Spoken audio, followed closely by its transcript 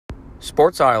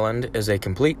Sports Island is a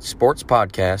complete sports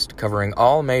podcast covering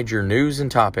all major news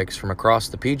and topics from across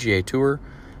the PGA Tour,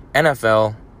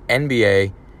 NFL,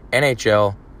 NBA,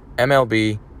 NHL,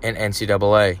 MLB, and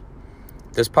NCAA.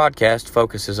 This podcast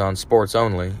focuses on sports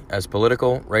only, as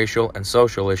political, racial, and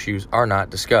social issues are not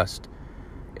discussed.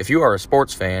 If you are a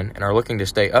sports fan and are looking to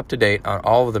stay up to date on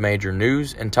all of the major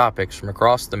news and topics from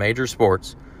across the major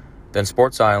sports, then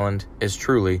Sports Island is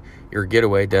truly your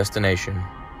getaway destination.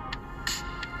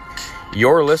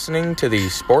 You're listening to the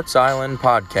Sports Island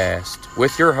Podcast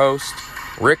with your host,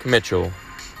 Rick Mitchell.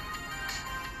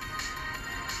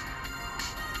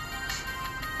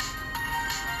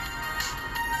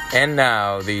 And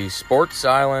now, the Sports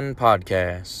Island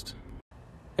Podcast.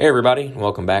 Hey everybody,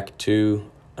 welcome back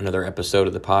to another episode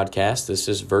of the podcast. This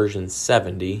is version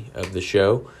 70 of the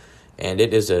show, and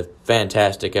it is a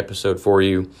fantastic episode for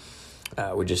you.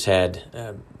 We just had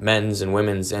men's and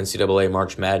women's NCAA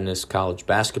March Madness college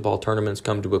basketball tournaments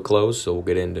come to a close, so we'll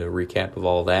get into a recap of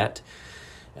all that.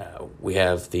 We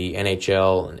have the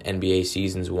NHL and NBA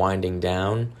seasons winding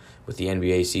down, with the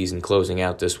NBA season closing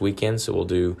out this weekend, so we'll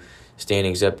do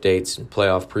standings updates and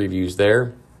playoff previews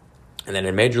there. And then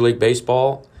in Major League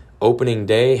Baseball, opening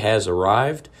day has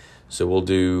arrived, so we'll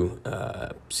do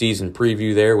season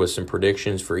preview there with some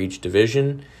predictions for each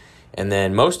division. And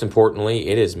then, most importantly,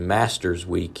 it is Masters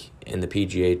Week in the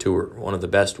PGA Tour. One of the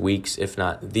best weeks, if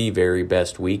not the very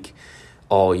best week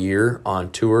all year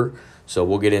on tour. So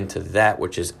we'll get into that,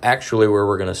 which is actually where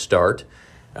we're going to start.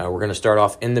 We're going to start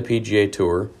off in the PGA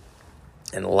Tour.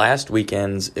 And last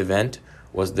weekend's event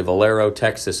was the Valero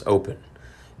Texas Open.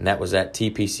 And that was at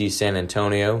TPC San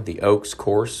Antonio, the Oaks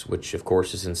course, which of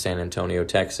course is in San Antonio,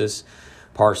 Texas.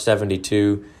 Par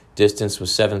 72. Distance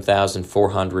was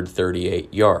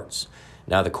 7,438 yards.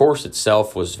 Now, the course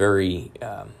itself was very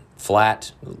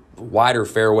flat, wider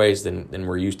fairways than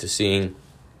we're used to seeing.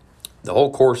 The whole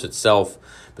course itself,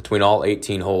 between all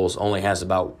 18 holes, only has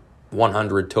about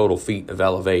 100 total feet of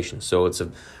elevation. So it's a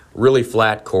really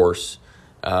flat course.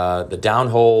 The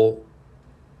downhill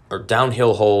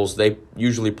holes, they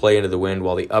usually play into the wind,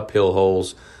 while the uphill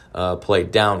holes play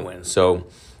downwind. So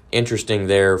interesting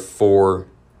there for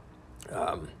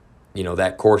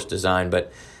that course design.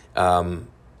 But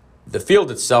the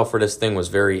field itself for this thing was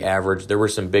very average. There were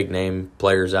some big-name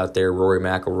players out there, Rory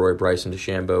McIlroy, Bryson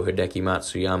DeChambeau, Hideki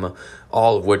Matsuyama,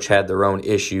 all of which had their own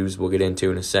issues we'll get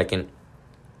into in a second.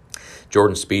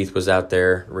 Jordan Spieth was out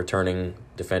there, returning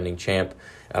defending champ.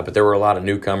 But there were a lot of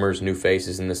newcomers, new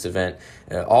faces in this event.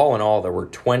 All in all, there were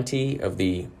 20 of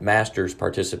the Masters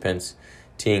participants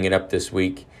teeing it up this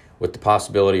week, with the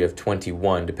possibility of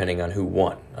 21 depending on who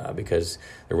won, because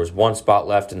there was one spot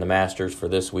left in the Masters for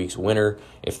this week's winner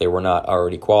if they were not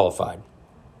already qualified.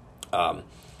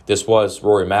 This was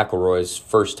Rory McIlroy's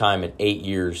first time in 8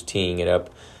 years teeing it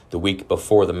up the week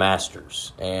before the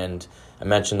Masters. And I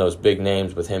mentioned those big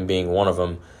names, with him being one of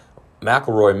them.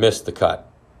 McIlroy missed the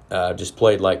cut, just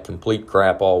played like complete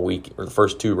crap all week, or the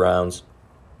first two rounds.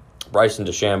 Bryson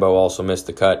DeChambeau also missed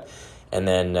the cut, and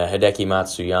then Hideki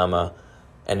Matsuyama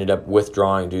ended up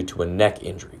withdrawing due to a neck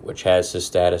injury, which has his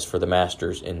status for the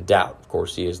Masters in doubt. Of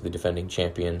course, he is the defending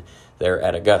champion there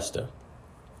at Augusta.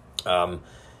 The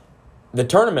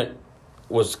tournament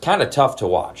was kind of tough to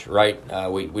watch, right?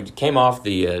 We came off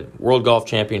the World Golf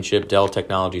Championship Dell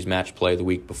Technologies match play the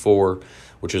week before,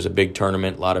 which was a big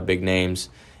tournament, a lot of big names.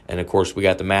 And, of course, we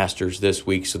got the Masters this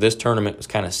week. So this tournament was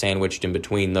kind of sandwiched in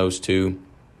between those two.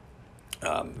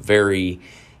 Very,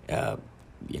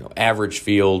 average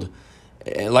field.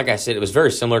 Like I said, it was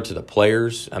very similar to the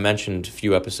Players. I mentioned a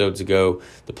few episodes ago,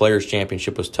 the Players'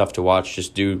 Championship was tough to watch,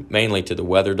 just due mainly to the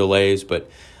weather delays, but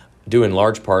due in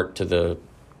large part to the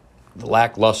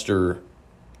lackluster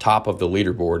top of the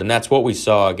leaderboard. And that's what we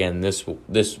saw again this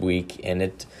week. And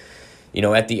it,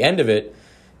 at the end of it,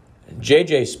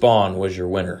 J.J. Spaun was your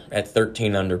winner at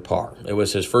 13 under par. It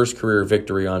was his first career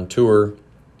victory on tour.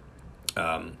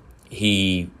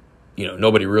 He's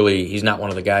not one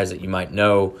of the guys that you might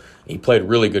know. He played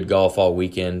really good golf all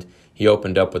weekend. He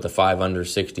opened up with a 5 under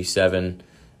 67,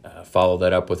 followed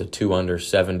that up with a 2 under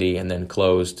 70, and then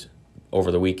closed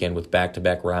over the weekend with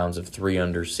back-to-back rounds of 3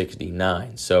 under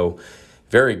 69. So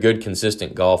very good,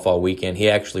 consistent golf all weekend. He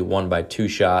actually won by 2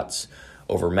 shots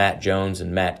over Matt Jones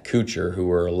and Matt Kuchar, who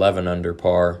were 11 under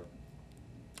par.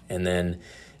 And then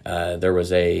there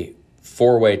was a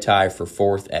 4-way tie for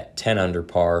fourth at 10 under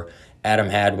par. Adam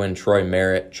Hadwin, Troy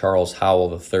Merritt, Charles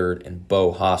Howell III, and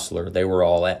Beau Hossler, they were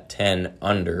all at 10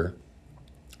 under.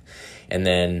 And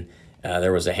then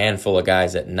there was a handful of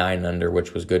guys at 9 under,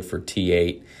 which was good for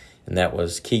T8. And that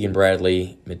was Keegan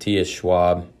Bradley, Matthias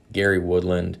Schwab, Gary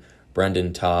Woodland,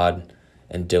 Brendan Todd,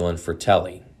 and Dylan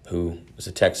Fratelli, who is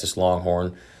a Texas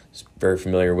Longhorn, is very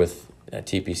familiar with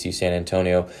TPC San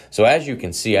Antonio. So as you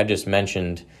can see, I just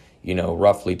mentioned,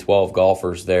 roughly 12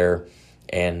 golfers there,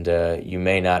 and you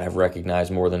may not have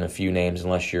recognized more than a few names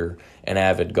unless you're an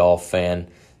avid golf fan,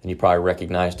 and you probably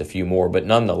recognized a few more. But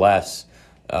nonetheless,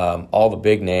 all the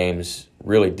big names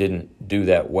really didn't do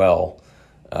that well.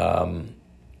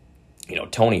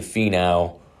 Tony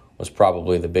Finau was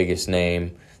probably the biggest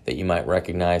name that you might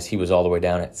recognize. He was all the way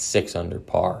down at 6 under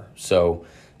par. So,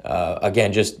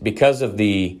 again, just because of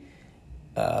the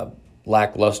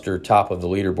lackluster top of the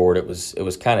leaderboard, it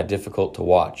was kind of difficult to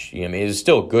watch. It was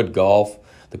still good golf.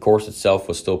 The course itself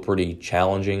was still pretty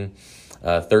challenging.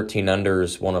 13 under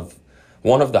is one of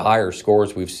the higher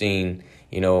scores we've seen,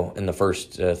 in the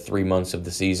first 3 months of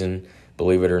the season,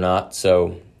 believe it or not.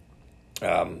 So,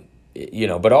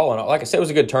 but all in all, like I said, it was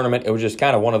a good tournament. It was just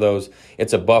kind of one of those,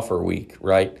 it's a buffer week,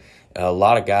 right? A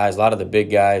lot of the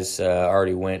big guys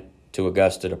already went to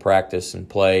Augusta to practice and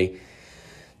play,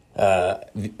 at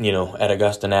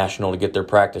Augusta National to get their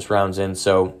practice rounds in.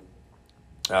 So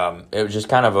it was just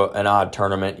kind of an odd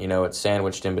tournament. It's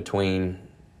sandwiched in between,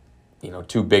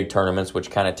 two big tournaments, which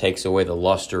kind of takes away the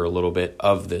luster a little bit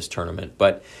of this tournament.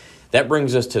 But that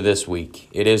brings us to this week.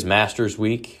 It is Masters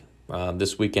Week.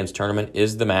 This weekend's tournament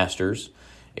is the Masters.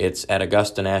 It's at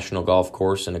Augusta National Golf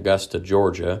Course in Augusta,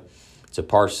 Georgia. It's a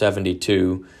par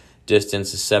 72.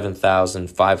 Distance is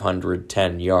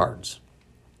 7,510 yards.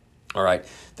 All right.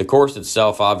 The course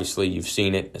itself, obviously, you've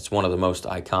seen it. It's one of the most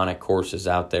iconic courses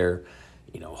out there.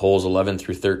 Holes 11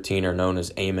 through 13 are known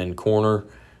as Amen Corner.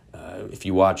 If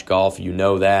you watch golf, you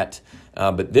know that.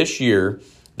 But this year,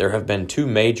 there have been two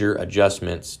major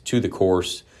adjustments to the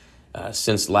course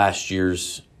since last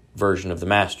year's version of the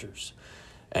Masters,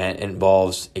 and it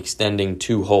involves extending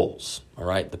 2 holes. All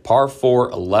right, the par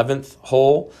 4 11th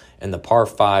hole and the par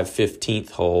 5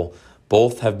 15th hole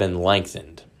both have been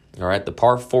lengthened. All right, the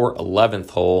par 4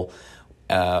 11th hole,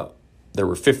 there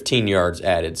were 15 yards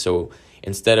added. So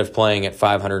instead of playing at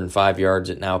 505 yards,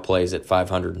 it now plays at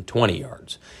 520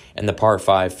 yards. And the par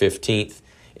 5 15th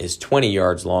is 20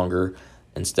 yards longer.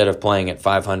 Instead of playing at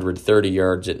 530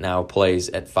 yards, it now plays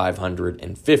at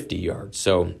 550 yards.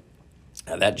 So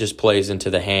that just plays into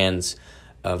the hands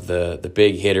of the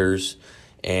big hitters.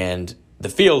 And the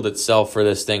field itself for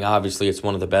this thing, obviously, it's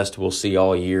one of the best we'll see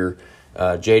all year.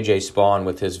 J.J. Spaun,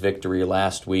 with his victory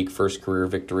last week, first career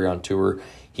victory on tour,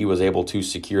 he was able to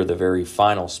secure the very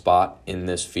final spot in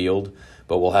this field.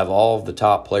 But we'll have all of the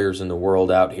top players in the world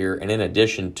out here. And in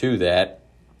addition to that,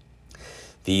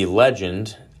 the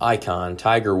legend, icon,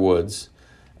 Tiger Woods,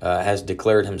 has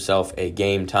declared himself a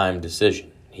game-time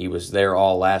decision. He was there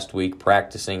all last week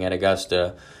practicing at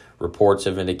Augusta. Reports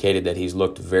have indicated that he's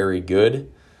looked very good,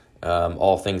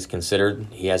 all things considered.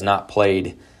 He has not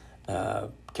played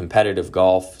competitive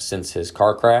golf since his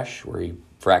car crash where he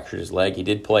fractured his leg. He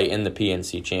did play in the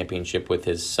PNC Championship with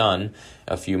his son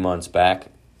a few months back,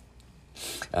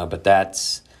 but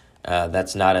that's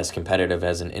not as competitive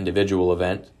as an individual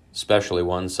event, especially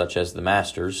one such as the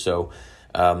Masters. So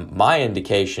my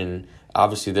indication,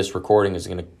 obviously this recording is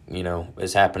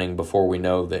is happening before we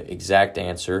know the exact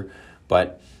answer,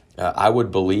 but I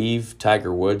would believe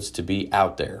Tiger Woods to be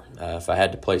out there. If I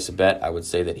had to place a bet, I would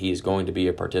say that he is going to be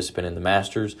a participant in the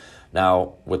Masters.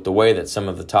 Now, with the way that some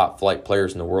of the top flight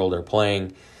players in the world are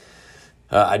playing,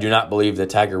 I do not believe that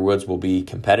Tiger Woods will be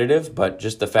competitive, but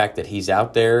just the fact that he's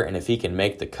out there, and if he can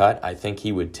make the cut, I think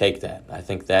he would take that. I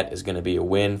think that is going to be a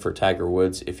win for Tiger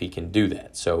Woods if he can do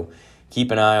that. So keep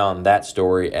an eye on that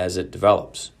story as it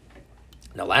develops.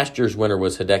 Now, last year's winner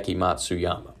was Hideki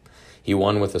Matsuyama. He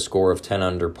won with a score of 10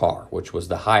 under par, which was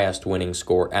the highest winning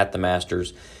score at the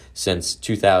Masters since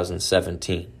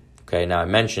 2017. Okay, now I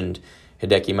mentioned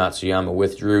Hideki Matsuyama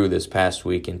withdrew this past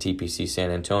week in TPC San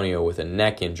Antonio with a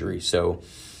neck injury, so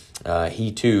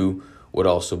he too would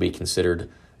also be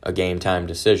considered a game-time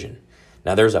decision.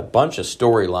 Now there's a bunch of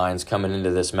storylines coming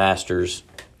into this Masters.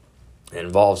 It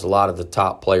involves a lot of the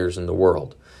top players in the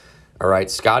world. All right,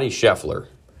 Scottie Scheffler,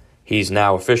 he's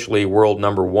now officially world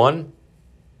number 1.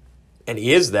 And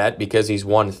he is that because he's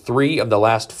won 3 of the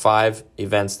last 5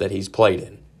 events that he's played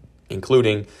in,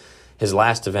 including his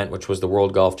last event, which was the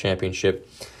World Golf Championship,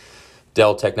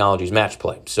 Dell Technologies Match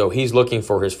Play. So he's looking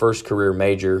for his first career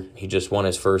major. He just won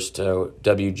his first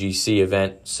WGC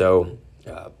event. So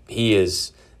he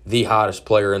is the hottest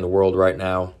player in the world right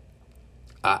now.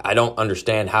 I don't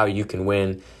understand how you can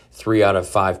win 3 out of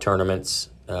 5 tournaments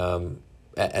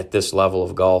at this level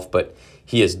of golf, but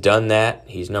he has done that.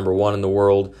 He's number 1 in the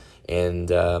world. And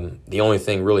the only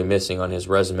thing really missing on his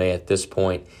resume at this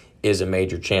point is a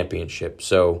major championship.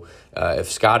 So if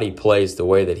Scotty plays the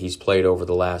way that he's played over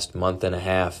the last month and a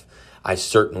half, I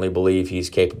certainly believe he's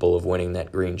capable of winning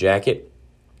that green jacket.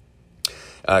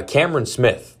 Cameron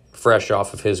Smith, fresh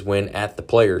off of his win at the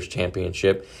Players'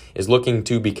 Championship, is looking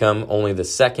to become only the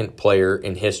second player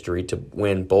in history to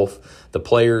win both the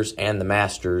Players and the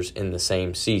Masters in the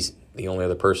same season. The only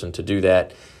other person to do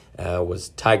that was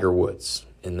Tiger Woods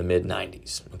in the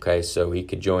mid-90s. Okay, so he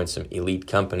could join some elite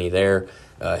company there.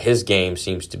 His game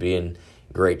seems to be in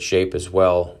great shape as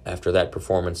well after that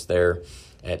performance there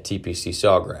at TPC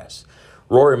Sawgrass.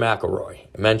 Rory McIlroy,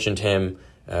 I mentioned him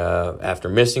after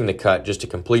missing the cut, just a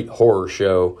complete horror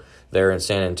show there in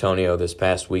San Antonio this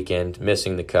past weekend,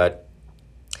 missing the cut.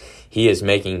 He is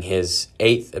making his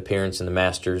 8th appearance in the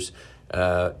Masters,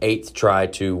 8th try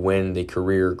to win the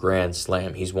career Grand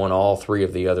Slam. He's won all 3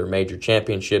 of the other major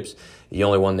championships. The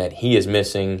only one that he is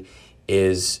missing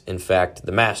is, in fact,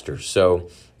 the Masters. So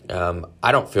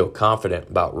I don't feel confident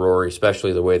about Rory,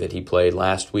 especially the way that he played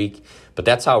last week. But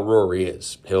that's how Rory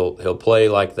is. He'll play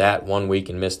like that one week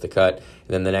and miss the cut, and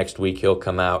then the next week he'll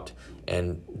come out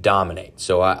and dominate.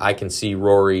 So I can see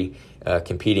Rory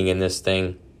competing in this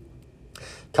thing.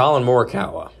 Colin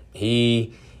Morikawa,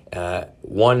 he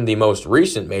won the most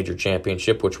recent major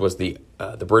championship, which was the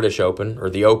British Open, or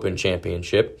the Open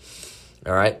Championship.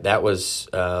 All right, that was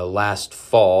last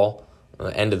fall,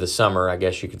 end of the summer, I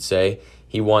guess you could say.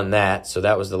 He won that, so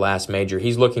that was the last major.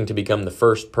 He's looking to become the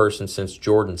first person since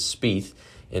Jordan Spieth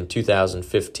in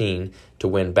 2015 to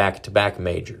win back-to-back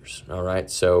majors. All right,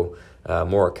 so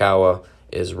Morikawa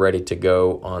is ready to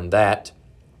go on that.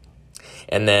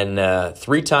 And then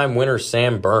 3-time winner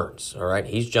Sam Burns. All right,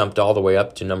 he's jumped all the way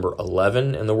up to number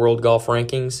 11 in the world golf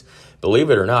rankings. Believe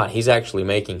it or not, he's actually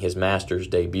making his Masters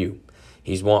debut.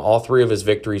 He's won all 3 of his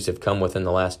victories have come within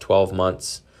the last 12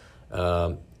 months, 2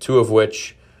 of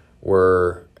which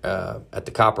were at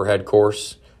the Copperhead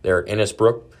course there at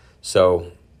Innisbrook.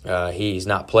 So he's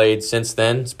not played since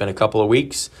then. It's been a couple of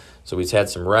weeks, so he's had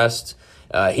some rest.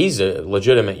 He's a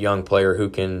legitimate young player who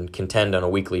can contend on a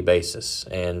weekly basis.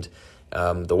 And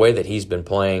the way that he's been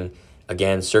playing,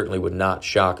 again, certainly would not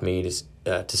shock me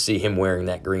to see him wearing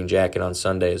that green jacket on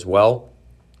Sunday as well.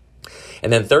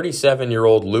 And then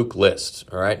 37-year-old Luke List,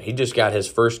 all right? He just got his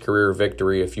first career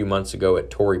victory a few months ago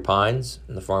at Torrey Pines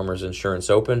in the Farmers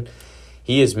Insurance Open.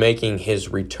 He is making his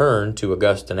return to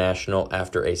Augusta National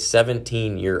after a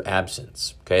 17-year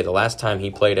absence. Okay, the last time he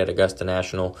played at Augusta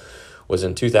National was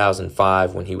in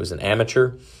 2005 when he was an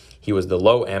amateur. He was the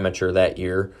low amateur that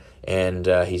year, and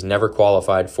he's never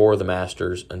qualified for the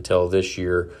Masters until this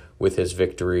year with his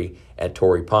victory at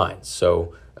Torrey Pines.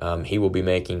 So he will be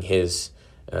making his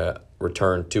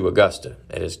return to Augusta.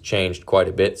 It has changed quite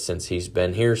a bit since he's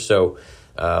been here. So,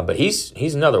 but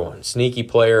he's another one, sneaky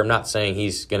player. I'm not saying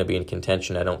he's going to be in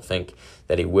contention. I don't think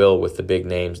that he will with the big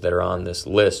names that are on this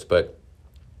list. But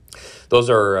those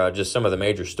are just some of the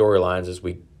major storylines as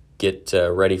we get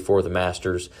ready for the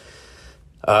Masters.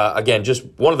 Again, just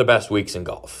one of the best weeks in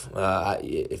golf.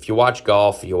 If you watch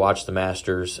golf, you watch the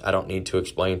Masters, I don't need to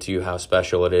explain to you how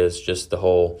special it is. Just the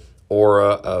whole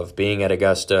aura of being at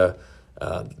Augusta,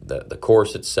 the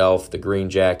course itself, the green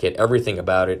jacket, everything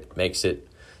about it makes it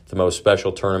the most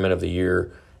special tournament of the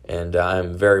year. And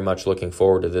I'm very much looking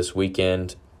forward to this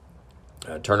weekend.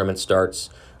 Tournament starts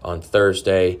on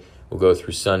Thursday. We'll go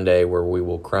through Sunday where we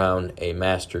will crown a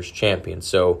Masters champion.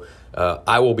 So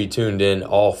I will be tuned in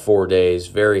all 4 days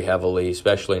very heavily,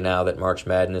 especially now that March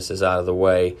Madness is out of the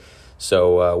way.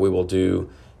 So we will do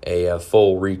a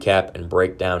full recap and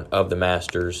breakdown of the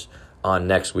Masters on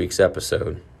next week's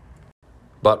episode.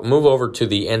 But move over to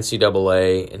the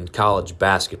NCAA and college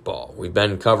basketball. We've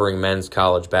been covering men's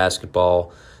college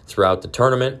basketball throughout the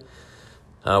tournament.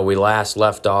 We last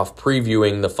left off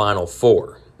previewing the Final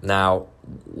Four. Now,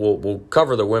 we'll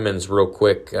cover the women's real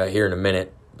quick here in a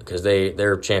minute because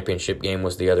their championship game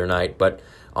was the other night. But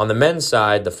on the men's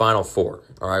side, the Final Four.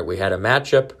 All right, we had a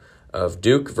matchup of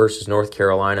Duke versus North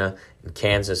Carolina and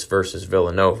Kansas versus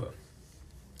Villanova.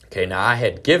 Okay, now I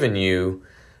had given you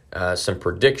some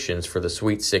predictions for the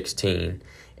Sweet 16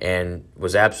 and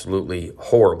was absolutely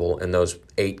horrible in those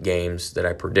 8 games that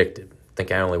I predicted. I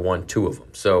think I only won 2 of them.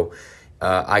 So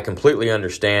I completely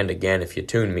understand, again, if you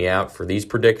tune me out for these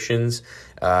predictions,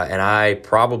 and I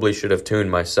probably should have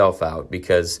tuned myself out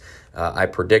because I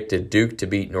predicted Duke to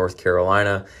beat North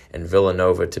Carolina and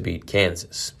Villanova to beat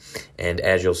Kansas. And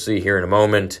as you'll see here in a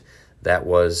moment, that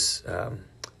was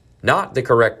not the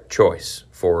correct choice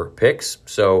for picks.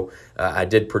 So I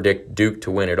did predict Duke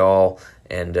to win it all.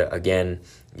 And again,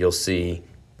 you'll see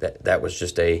that was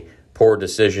just a poor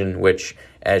decision, which,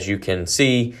 as you can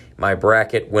see, my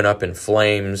bracket went up in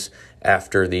flames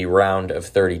after the round of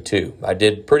 32. I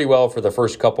did pretty well for the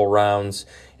first couple rounds,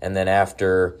 and then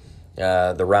after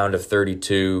the round of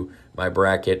 32, my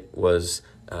bracket was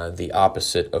the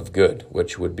opposite of good,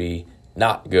 which would be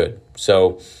not good.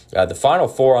 So the Final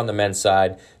Four on the men's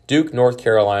side: Duke, North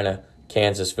Carolina,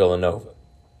 Kansas, Villanova.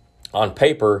 On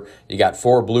paper, you got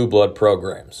 4 blue blood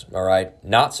programs, all right?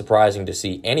 Not surprising to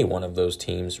see any one of those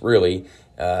teams, really,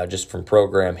 just from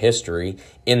program history,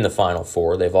 in the Final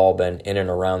Four. They've all been in and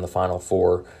around the Final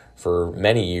Four for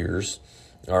many years,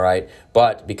 all right?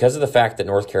 But because of the fact that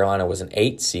North Carolina was an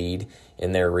 8 seed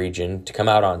in their region, to come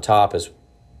out on top is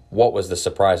what was the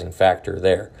surprising factor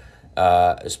there,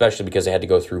 especially because they had to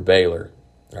go through Baylor,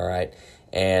 all right?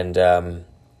 And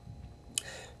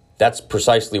that's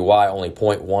precisely why only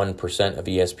 0.1% of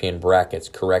ESPN brackets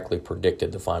correctly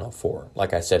predicted the Final Four.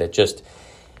 Like I said,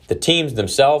 the teams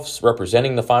themselves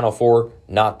representing the Final Four,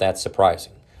 not that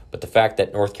surprising. But the fact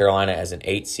that North Carolina as an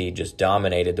 8 seed just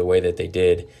dominated the way that they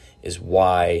did is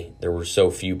why there were so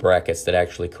few brackets that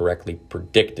actually correctly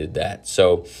predicted that.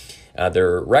 So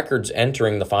their records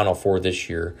entering the Final Four this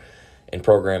year in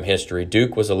program history: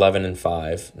 Duke was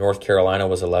 11-5, North Carolina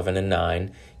was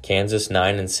 11-9, Kansas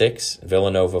 9-6,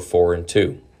 Villanova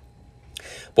 4-2.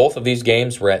 Both of these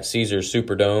games were at Caesars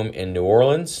Superdome in New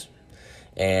Orleans,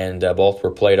 and both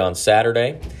were played on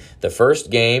Saturday. The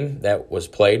first game that was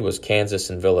played was Kansas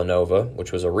and Villanova,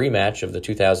 which was a rematch of the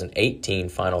 2018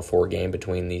 Final Four game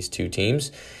between these two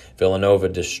teams. Villanova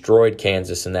destroyed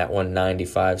Kansas in that one,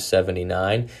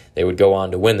 95-79. They would go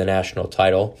on to win the national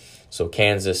title. So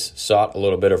Kansas sought a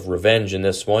little bit of revenge in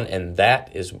this one, and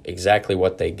that is exactly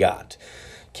what they got.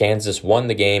 Kansas won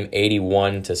the game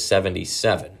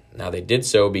 81-77. Now, they did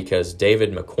so because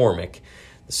David McCormick,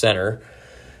 the center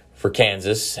for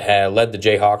Kansas, had led the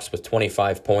Jayhawks with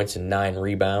 25 points and 9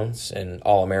 rebounds, and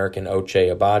All-American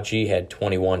Ochai Agbaji had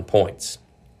 21 points.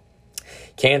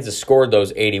 Kansas scored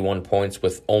those 81 points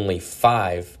with only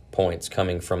 5 points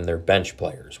coming from their bench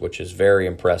players, which is very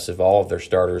impressive. All of their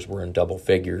starters were in double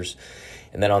figures.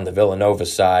 And then on the Villanova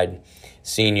side,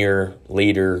 senior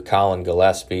leader Colin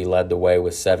Gillespie led the way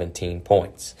with 17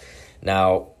 points.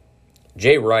 Now,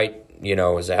 Jay Wright,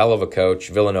 is a hell of a coach,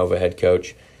 Villanova head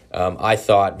coach. I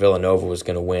thought Villanova was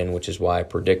going to win, which is why I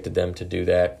predicted them to do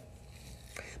that.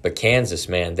 But Kansas,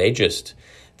 man,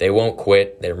 they won't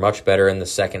quit. They're much better in the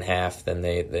second half than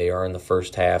they are in the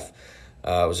first half.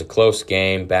 It was a close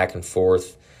game, back and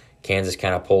forth. Kansas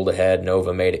kind of pulled ahead.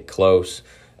 Nova made it close.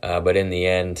 But in the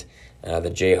end, the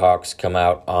Jayhawks come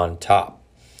out on top.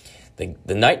 The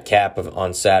nightcap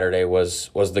on Saturday was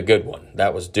the good one.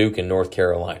 That was Duke and North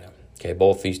Carolina. Okay,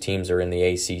 both these teams are in the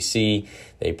ACC.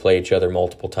 They play each other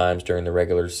multiple times during the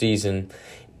regular season.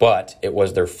 But it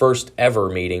was their first ever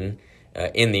meeting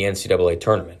in the NCAA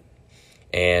tournament.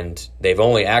 And they've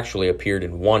only actually appeared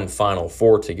in one Final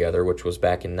Four together, which was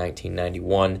back in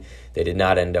 1991. They did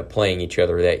not end up playing each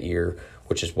other that year,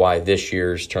 which is why this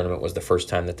year's tournament was the first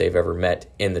time that they've ever met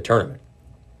in the tournament.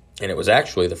 And it was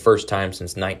actually the first time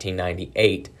since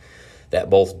 1998 that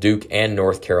both Duke and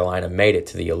North Carolina made it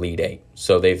to the Elite Eight.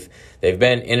 So they've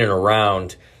been in and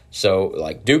around. So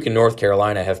like Duke and North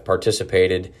Carolina have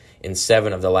participated in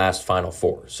 7 of the last Final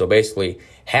Four. So basically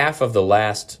half of the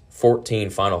last 14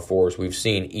 Final Fours we've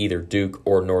seen either Duke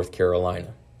or North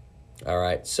Carolina. All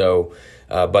right, so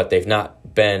but they've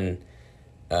not been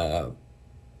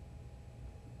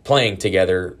playing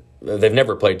together. They've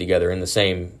never played together in the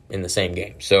same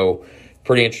game. So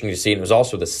pretty interesting to see. And it was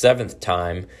also the 7th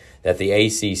time that the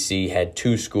ACC had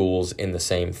 2 schools in the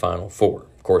same Final Four.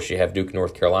 Of course, you have Duke and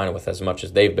North Carolina with as much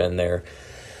as they've been there.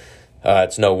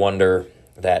 It's no wonder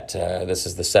that this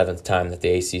is the 7th time that the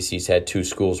ACC's had 2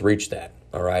 schools reach that.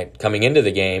 All right. Coming into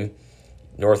the game,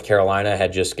 North Carolina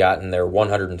had just gotten their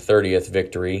 130th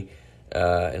victory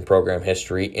in program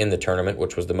history in the tournament,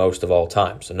 which was the most of all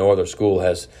time. So no other school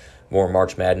has more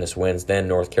March Madness wins than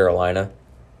North Carolina.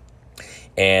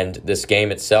 And this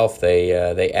game itself,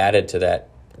 they added to that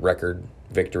record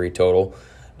victory total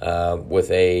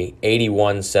with a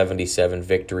 81-77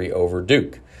 victory over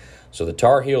Duke. So the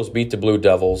Tar Heels beat the Blue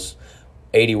Devils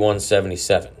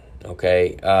 81-77.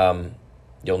 Okay.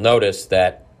 You'll notice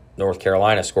that North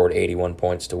Carolina scored 81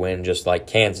 points to win, just like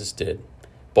Kansas did.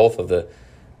 Both of the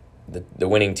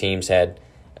winning teams had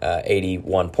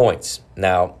 81 points.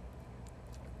 Now,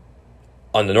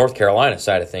 on the North Carolina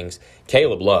side of things,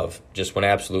 Caleb Love just went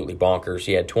absolutely bonkers.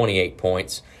 He had 28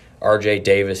 points. R.J.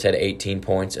 Davis had 18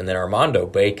 points. And then Armando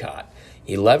Bacot,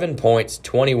 11 points,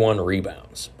 21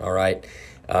 rebounds. All right?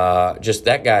 Just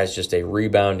that guy's just a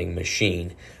rebounding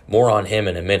machine. More on him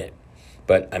in a minute.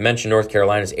 But I mentioned North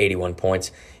Carolina's 81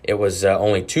 points. It was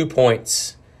only 2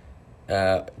 points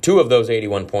 2 of those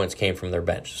 81 points came from their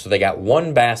bench. So they got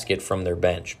 1 basket from their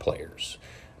bench players.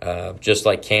 Just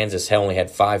like Kansas only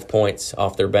had 5 points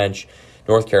off their bench,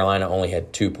 North Carolina only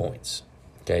had 2 points.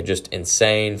 Okay, just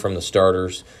insane from the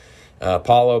starters.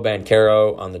 Paolo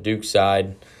Banchero on the Duke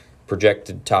side,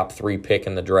 projected top 3 pick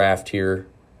in the draft here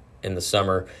in the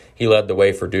summer. He led the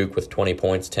way for Duke with 20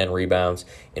 points, 10 rebounds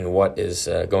in what is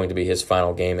going to be his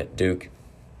final game at Duke.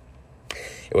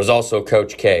 It was also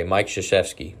Coach K, Mike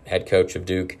Krzyzewski, head coach of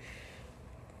Duke.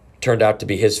 Turned out to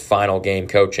be his final game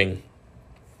coaching.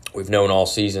 We've known all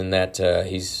season that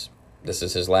this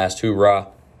is his last hoorah.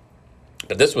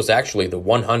 But this was actually the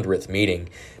 100th meeting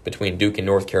between Duke and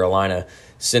North Carolina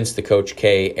since the Coach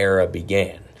K era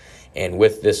began. And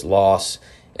with this loss,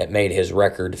 it made his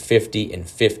record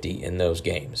 50-50 in those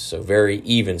games. So very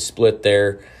even split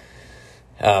there.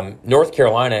 North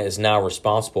Carolina is now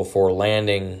responsible for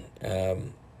landing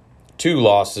 2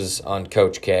 losses on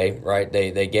Coach K, right?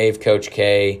 They gave Coach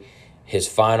K his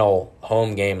final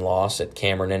home game loss at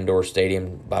Cameron Indoor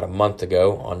Stadium about a month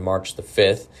ago on March the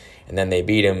 5th, and then they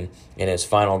beat him in his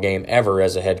final game ever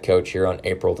as a head coach here on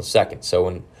April the 2nd. So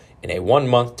in a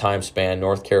 1-month time span,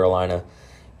 North Carolina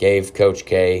gave Coach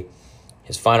K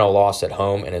his final loss at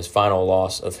home and his final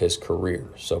loss of his career.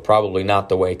 So probably not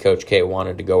the way Coach K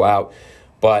wanted to go out,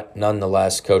 but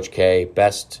nonetheless, Coach K,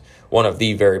 one of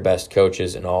the very best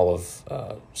coaches in all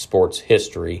of sports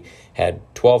history, had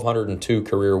 1,202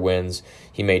 career wins.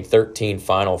 He made 13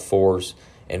 Final Fours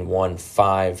and won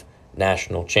 5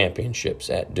 national championships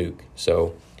at Duke.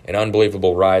 So an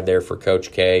unbelievable ride there for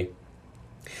Coach K.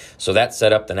 So that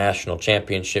set up the national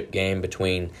championship game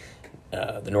between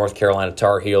the North Carolina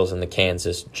Tar Heels and the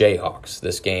Kansas Jayhawks.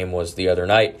 This game was the other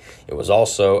night. It was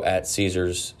also at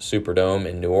Caesars Superdome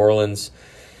in New Orleans.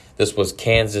 This was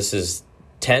Kansas's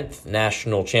 10th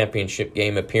national championship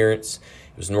game appearance.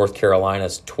 It was North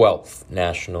Carolina's 12th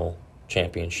national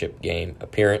championship game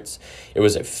appearance. It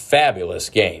was a fabulous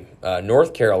game.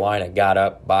 North Carolina got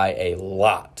up by a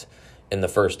lot in the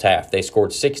first half. They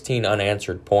scored 16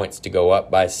 unanswered points to go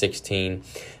up by 16,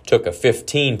 took a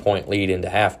 15-point lead into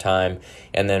halftime,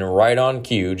 and then right on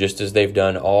cue, just as they've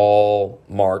done all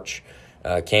March,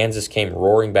 Kansas came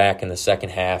roaring back in the second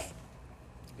half.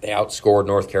 They outscored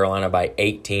North Carolina by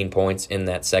 18 points in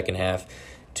that second half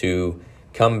to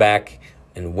come back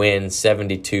and win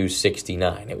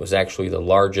 72-69. It was actually the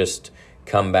largest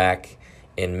comeback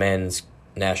in men's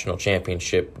national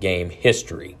championship game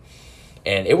history.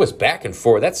 And it was back and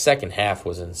forth. That second half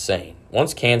was insane.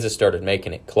 Once Kansas started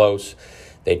making it close,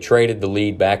 they traded the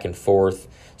lead back and forth,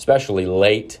 especially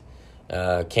late.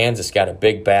 Kansas got a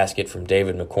big basket from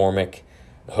David McCormick,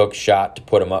 a hook shot to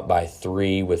put them up by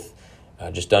 3 with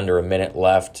just under a minute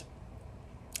left.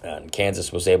 And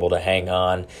Kansas was able to hang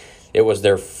on. It was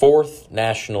their 4th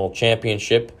national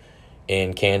championship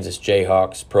in Kansas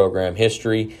Jayhawks program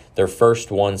history, their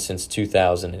first one since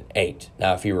 2008.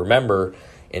 Now, if you remember,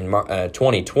 in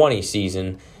 2020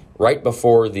 season, right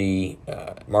before the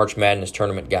March Madness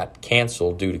tournament got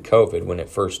canceled due to COVID when it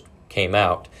first came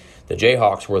out, the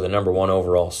Jayhawks were the number 1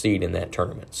 overall seed in that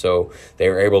tournament. So they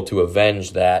were able to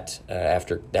avenge that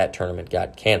after that tournament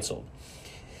got canceled.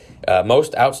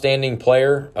 Most outstanding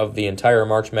player of the entire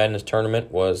March Madness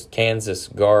tournament was Kansas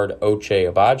guard Ochai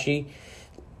Agbaji.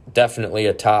 Definitely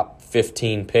a top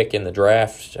 15 pick in the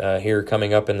draft here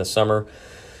coming up in the summer.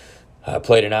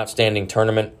 Played an outstanding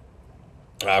tournament.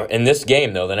 In this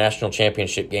game, though, the national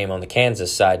championship game on the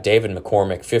Kansas side, David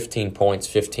McCormick, 15 points,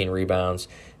 15 rebounds.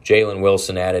 Jalen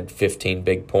Wilson added 15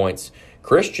 big points.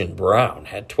 Christian Braun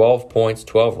had 12 points,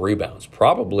 12 rebounds.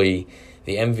 Probably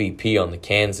the MVP on the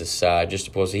Kansas side, just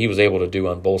because he was able to do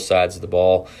on both sides of the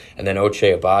ball. And then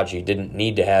Ochai Agbaji didn't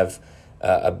need to have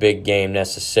a big game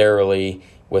necessarily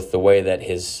with the way that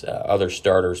his other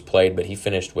starters played, but he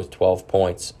finished with 12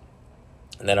 points.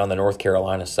 And then on the North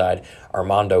Carolina side,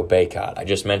 Armando Bacot. I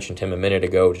just mentioned him a minute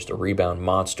ago, just a rebound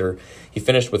monster. He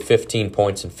finished with 15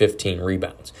 points and 15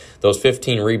 rebounds. Those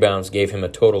 15 rebounds gave him a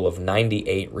total of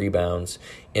 98 rebounds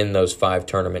in those 5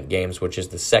 tournament games, which is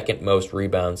the second most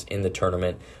rebounds in the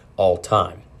tournament all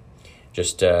time.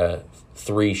 Just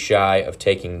 3 shy of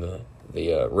taking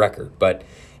the record. But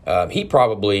he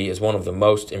probably is one of the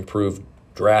most improved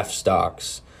draft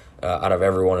stocks out of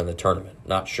everyone in the tournament.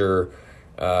 Not sure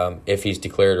if he's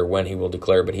declared or when he will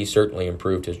declare, but he certainly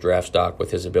improved his draft stock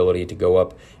with his ability to go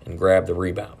up and grab the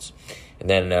rebounds. And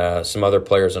then some other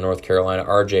players in North Carolina,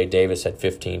 R.J. Davis had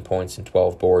 15 points and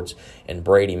 12 boards, and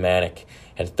Brady Manick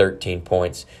had 13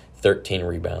 points, 13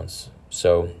 rebounds.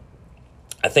 So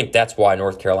I think that's why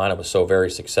North Carolina was so very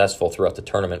successful throughout the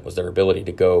tournament, was their ability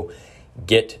to go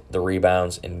get the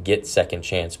rebounds and get second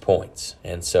chance points.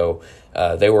 And so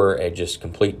they were a just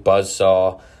complete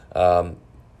buzzsaw. I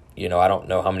don't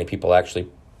know how many people actually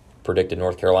predicted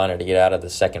North Carolina to get out of the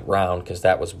second round, because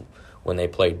that was when they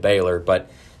played Baylor. But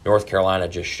North Carolina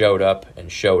just showed up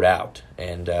and showed out.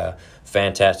 And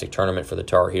fantastic tournament for the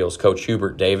Tar Heels. Coach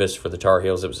Hubert Davis for the Tar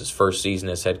Heels, it was his first season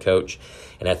as head coach.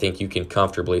 And I think you can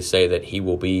comfortably say that he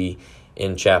will be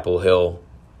in Chapel Hill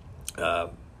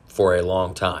for a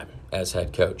long time as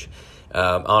head coach.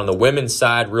 On the women's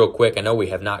side, real quick, I know we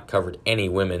have not covered any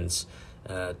women's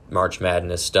March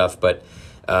Madness stuff, but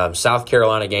South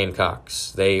Carolina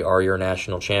Gamecocks, they are your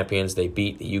national champions. They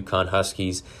beat the UConn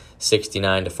Huskies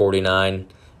 69-49.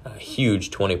 A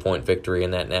huge 20-point victory in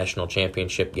that national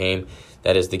championship game.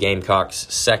 That is the Gamecocks'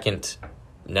 second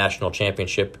national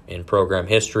championship in program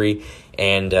history,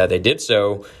 and they did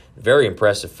so in very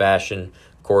impressive fashion.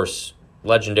 Of course,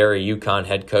 legendary UConn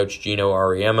head coach Gino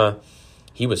Auriemma,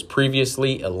 he was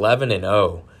previously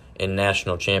 11-0 in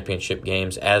national championship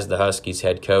games as the Huskies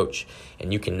head coach,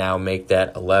 and you can now make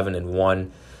that 11-1.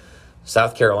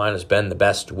 South Carolina's been the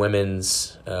best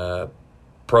women's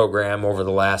program over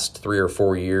the last 3 or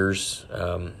 4 years.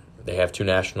 They have 2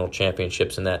 national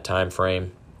championships in that time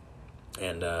frame,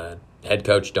 and head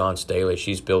coach Dawn Staley,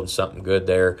 she's building something good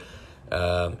there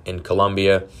in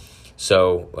Columbia.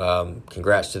 So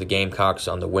congrats to the Gamecocks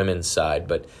on the women's side.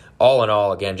 But all in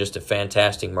all, again, just a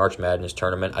fantastic March Madness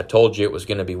tournament. I told you it was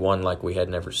going to be one like we had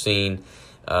never seen,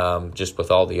 just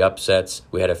with all the upsets.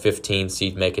 We had a 15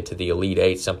 seed make it to the Elite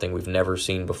Eight, something we've never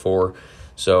seen before.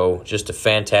 So just a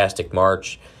fantastic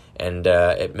March, and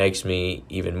it makes me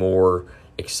even more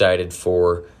excited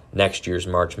for next year's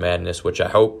March Madness, which I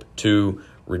hope to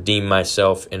redeem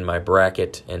myself in my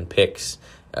bracket and picks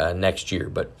next year.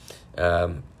 But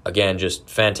again, just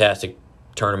fantastic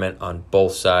tournament on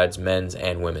both sides, men's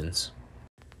and women's.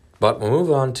 But we'll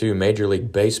move on to Major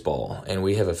League Baseball, and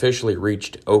we have officially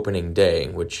reached opening day,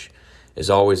 which is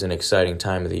always an exciting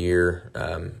time of the year.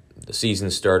 The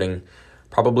season's starting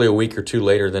probably a week or two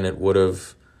later than it would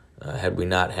have had we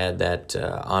not had that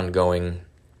ongoing,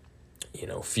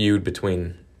 feud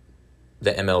between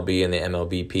the MLB and the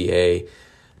MLBPA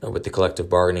with the collective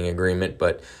bargaining agreement.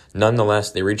 But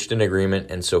nonetheless, they reached an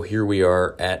agreement, and so here we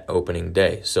are at opening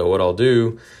day. So what I'll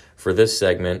do for this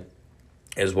segment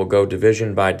is we'll go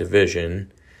division by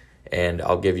division, and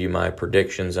I'll give you my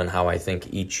predictions on how I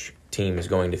think each team is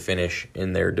going to finish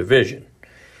in their division.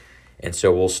 And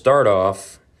so we'll start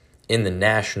off in the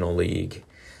National League.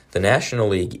 The National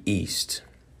League East,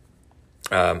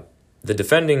 the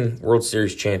defending World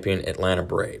Series champion Atlanta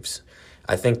Braves.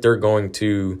 I think they're going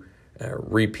to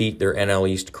repeat their NL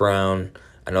East crown.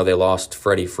 I know they lost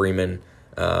Freddie Freeman,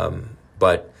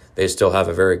 but they still have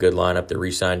a very good lineup. They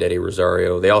re-signed Eddie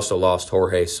Rosario. They also lost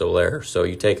Jorge Soler. So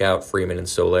you take out Freeman and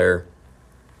Soler,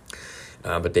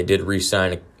 but they did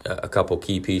re-sign a couple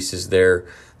key pieces there.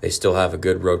 They still have a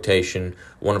good rotation,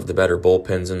 one of the better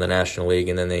bullpens in the National League,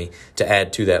 and then to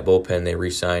add to that bullpen, they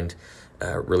re-signed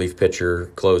relief pitcher,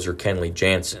 closer Kenley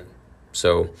Jansen.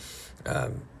 So,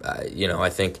 I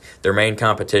think their main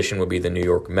competition would be the New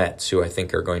York Mets, who I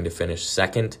think are going to finish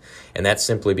second, and that's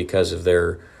simply because of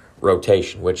their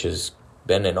rotation, which has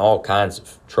been in all kinds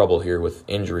of trouble here with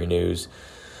injury news.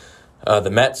 The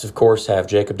Mets, of course, have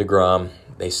Jacob deGrom.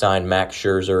 They signed Max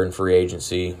Scherzer in free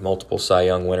agency, multiple Cy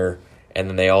Young winner. And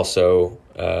then they also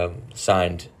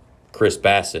signed Chris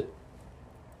Bassett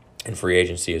in free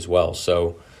agency as well.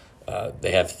 So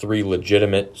they have 3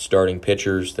 legitimate starting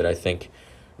pitchers that I think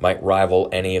might rival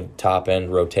any of the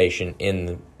top-end rotation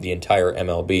in the entire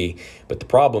MLB. But the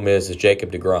problem is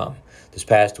Jacob deGrom. This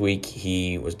past week,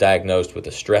 he was diagnosed with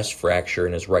a stress fracture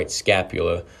in his right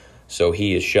scapula, so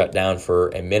he is shut down for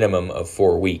a minimum of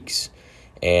 4 weeks.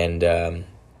 And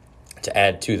to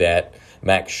add to that,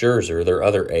 Max Scherzer, their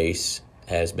other ace,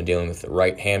 has been dealing with the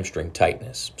right hamstring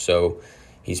tightness. So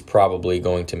he's probably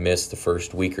going to miss the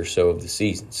first week or so of the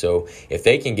season. So if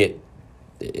they can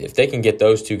get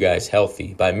those 2 guys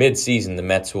healthy, by mid-season the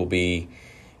Mets will be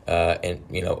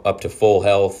up to full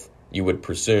health, you would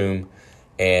presume,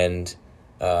 and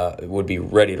would be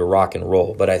ready to rock and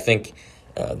roll. But I think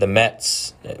the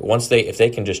Mets, if they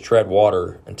can just tread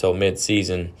water until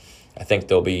mid-season, I think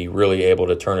they'll be really able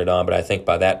to turn it on. But I think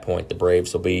by that point, the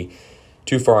Braves will be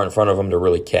too far in front of them to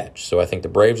really catch. So I think the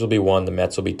Braves will be 1, the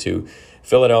Mets will be 2.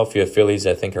 Philadelphia Phillies,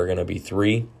 I think, are going to be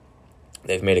 3.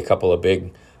 They've made a couple of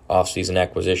big offseason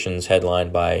acquisitions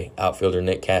headlined by outfielder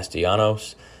Nick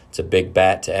Castellanos. It's a big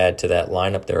bat to add to that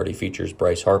lineup that already features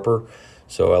Bryce Harper.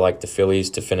 So I like the Phillies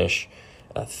to finish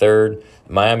 3rd.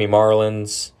 Miami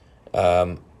Marlins,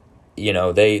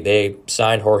 they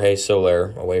signed Jorge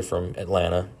Soler away from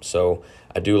Atlanta, so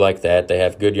I do like that. They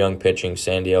have good young pitching,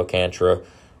 Sandy Alcantara.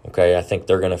 Okay, I think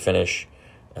they're going to finish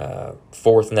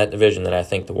fourth in that division. Then I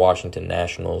think the Washington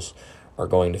Nationals are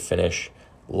going to finish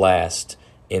last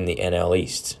in the NL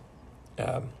East.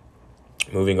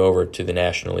 Moving over to the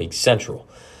National League Central,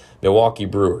 Milwaukee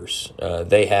Brewers.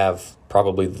 They have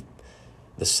probably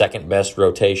the second best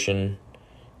rotation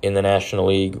in the National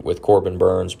League with Corbin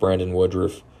Burns, Brandon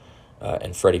Woodruff,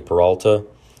 and Freddie Peralta.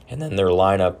 And then their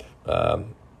lineup,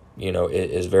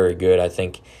 is very good. I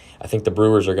think the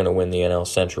Brewers are going to win the NL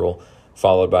Central,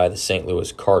 followed by the St.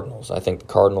 Louis Cardinals. I think the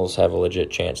Cardinals have a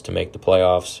legit chance to make the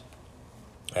playoffs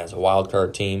as a wild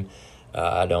card team.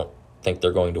 I don't think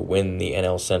they're going to win the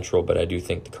NL Central, but I do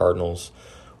think the Cardinals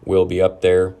will be up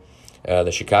there.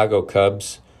 The Chicago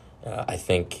Cubs, I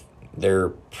think they're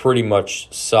pretty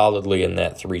much solidly in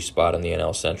that 3 spot in the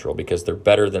NL Central because they're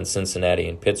better than Cincinnati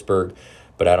and Pittsburgh,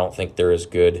 but I don't think they're as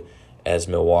good as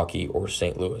Milwaukee or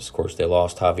St. Louis. Of course, they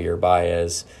lost Javier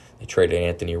Baez. They traded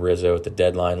Anthony Rizzo at the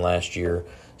deadline last year.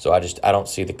 So I don't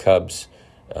see the Cubs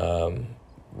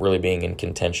really being in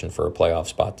contention for a playoff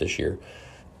spot this year.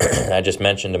 I just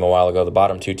mentioned them a while ago, the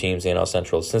bottom 2 teams in the NL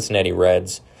Central, the Cincinnati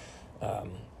Reds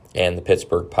and the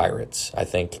Pittsburgh Pirates. I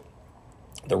think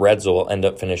the Reds will end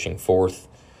up finishing 4th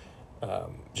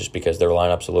just because their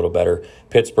lineup's a little better.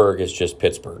 Pittsburgh is just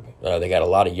Pittsburgh. They got a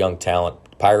lot of young talent.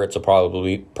 Pirates will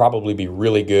probably be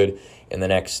really good in the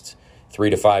next 3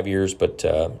 to 5 years, but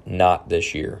not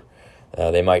this year.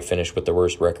 They might finish with the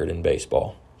worst record in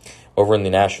baseball. Over in the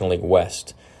National League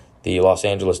West, the Los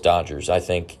Angeles Dodgers, I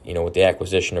think, with the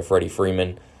acquisition of Freddie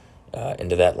Freeman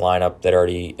into that lineup that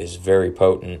already is very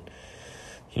potent.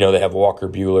 They have Walker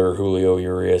Buehler, Julio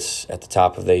Urias at the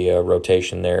top of the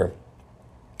rotation there.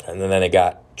 And then they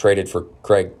got traded for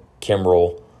Craig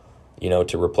Kimbrell,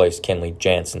 to replace Kenley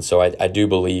Jansen. So I do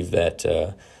believe that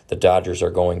the Dodgers are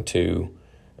going to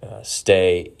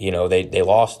stay. They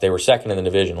lost. They were second in the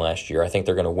division last year. I think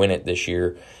they're going to win it this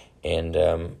year and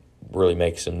really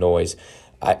make some noise.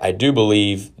 I do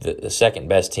believe that the second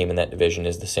best team in that division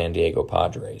is the San Diego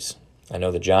Padres. I know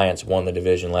the Giants won the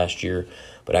division last year,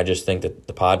 but I just think that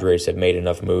the Padres have made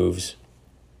enough moves.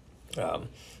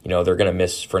 They're going to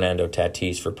miss Fernando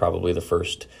Tatis for probably the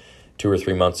first 2 or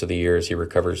 3 months of the year as he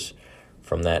recovers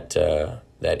from that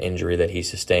injury that he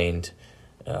sustained,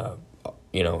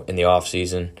 in the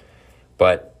offseason.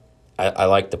 But I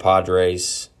like the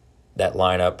Padres, that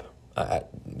lineup.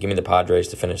 Give me the Padres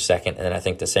to finish second, and then I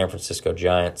think the San Francisco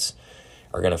Giants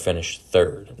are going to finish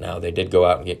third. Now, they did go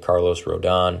out and get Carlos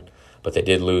Rodon, but they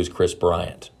did lose Chris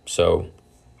Bryant. So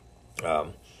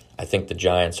I think the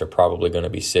Giants are probably going to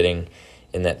be sitting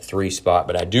in that 3 spot,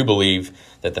 but I do believe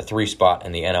that the 3 spot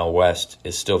in the NL West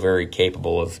is still very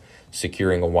capable of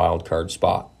securing a wild card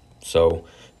spot. So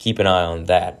keep an eye on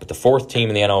that. But the 4th team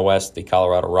in the NL West, the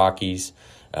Colorado Rockies,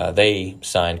 they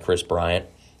signed Chris Bryant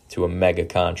to a mega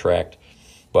contract,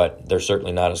 but they're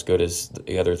certainly not as good as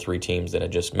the other 3 teams that I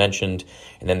just mentioned.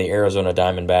 And then the Arizona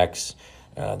Diamondbacks,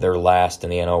 they're last in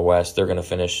the NL West. They're going to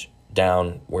finish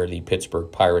down where the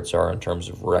Pittsburgh Pirates are in terms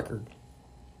of record.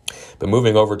 But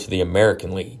moving over to the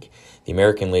American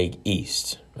League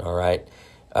East, all right,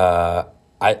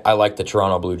 I like the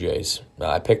Toronto Blue Jays.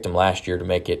 I picked them last year to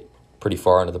make it pretty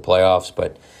far into the playoffs,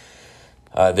 but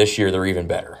this year they're even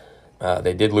better.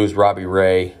 They did lose Robbie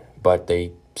Ray, but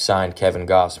they signed Kevin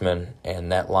Gossman,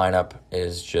 and that lineup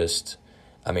is just,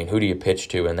 who do you pitch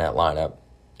to in that lineup?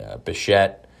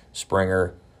 Bichette,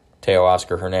 Springer, Teo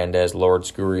Oscar Hernandez, Lord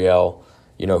Scuriel.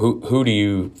 Who do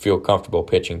you feel comfortable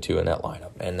pitching to in that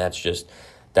lineup? And that's just,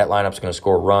 that lineup's going to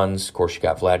score runs. Of course, you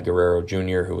got Vlad Guerrero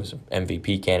Jr., who was an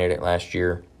MVP candidate last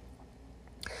year.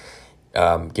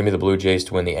 Give me the Blue Jays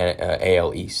to win the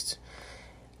AL East.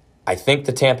 I think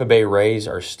the Tampa Bay Rays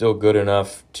are still good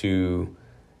enough to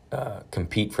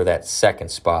compete for that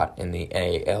 2nd spot in the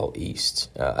AL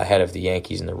East ahead of the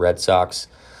Yankees and the Red Sox.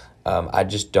 I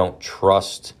just don't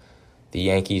trust the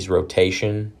Yankees'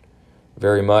 rotation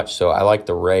very much, so I like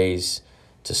the Rays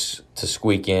to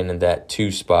squeak in that 2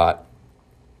 spot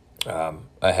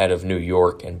ahead of New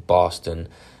York and Boston.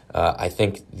 I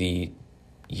think the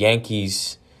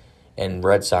Yankees and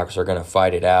Red Sox are going to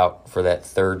fight it out for that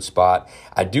 3rd spot.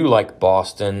 I do like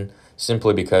Boston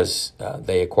simply because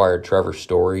they acquired Trevor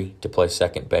Story to play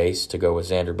second base to go with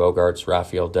Xander Bogaerts,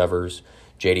 Rafael Devers,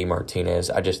 JD Martinez.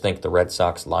 I just think the Red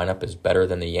Sox lineup is better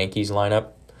than the Yankees lineup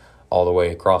all the way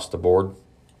across the board.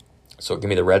 So give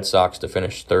me the Red Sox to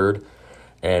finish 3rd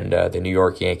and the New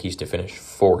York Yankees to finish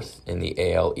 4th in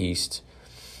the AL East.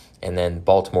 And then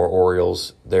Baltimore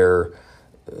Orioles, they're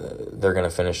they're going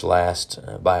to finish last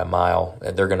by a mile.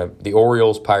 The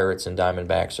Orioles, Pirates, and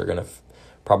Diamondbacks are going to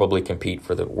probably compete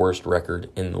for the worst record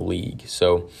in the league.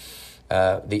 So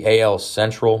the AL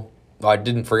Central, I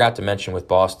forgot to mention with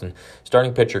Boston,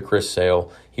 starting pitcher Chris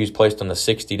Sale, he was placed on the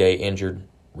 60-day injured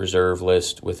reserve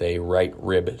list with a right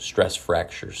rib stress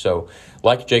fracture. So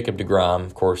like Jacob deGrom,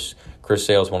 of course, Chris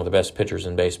Sale is one of the best pitchers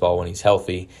in baseball when he's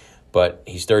healthy, but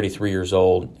he's 33 years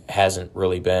old, hasn't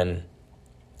really been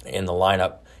in the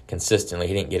lineup consistently.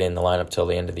 He didn't get in the lineup till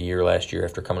the end of the year last year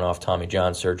after coming off Tommy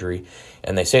John surgery.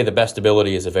 And they say the best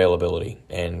ability is availability,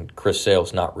 and Chris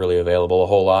Sale's not really available a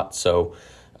whole lot. So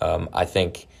I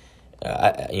think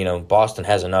Boston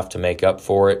has enough to make up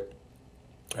for it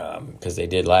because they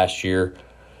did last year.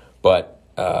 But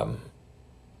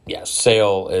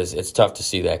Sale it's tough to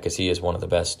see that because he is one of the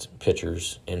best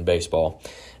pitchers in baseball.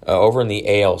 Over in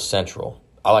the AL Central,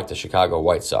 I like the Chicago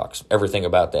White Sox. Everything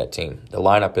about that team. The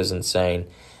lineup is insane.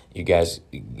 You guys,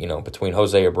 between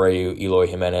Jose Abreu, Eloy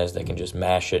Jimenez, they can just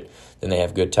mash it. Then they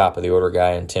have good top-of-the-order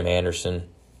guy and Tim Anderson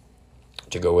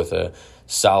to go with a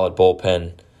solid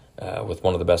bullpen with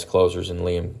one of the best closers in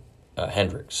Liam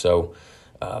Hendricks. So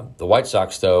the White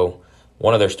Sox, though,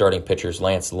 one of their starting pitchers,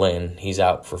 Lance Lynn, he's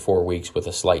out for 4 weeks with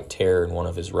a slight tear in one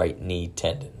of his right knee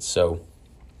tendons. So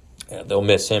they'll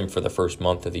miss him for the first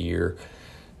month of the year.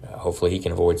 Hopefully he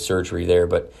can avoid surgery there,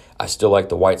 but I still like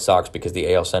the White Sox because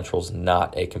the AL Central is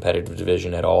not a competitive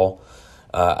division at all.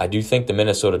 I do think the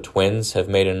Minnesota Twins have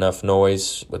made enough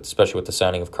noise, especially with the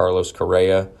signing of Carlos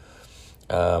Correa,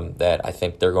 that I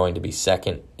think they're going to be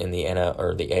second in the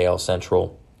AL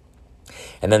Central.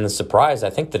 And then the surprise, I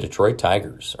think the Detroit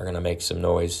Tigers are going to make some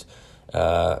noise,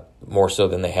 more so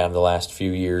than they have the last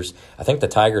few years. I think the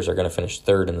Tigers are going to finish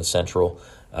third in the Central,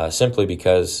 simply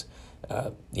because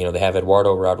they have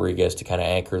Eduardo Rodriguez to kind of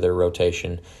anchor their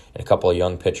rotation and a couple of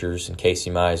young pitchers in Casey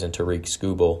Mize and Tariq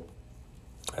Skubal.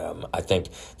 I think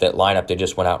that lineup, they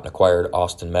just went out and acquired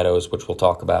Austin Meadows, which we'll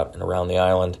talk about in Around the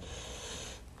Island.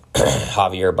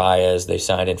 Javier Baez, they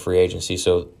signed in free agency.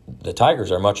 So the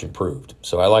Tigers are much improved.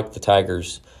 So I like the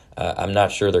Tigers. I'm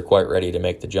not sure they're quite ready to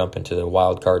make the jump into the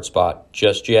wild card spot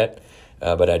just yet,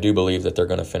 but I do believe that they're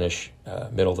going to finish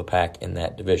middle of the pack in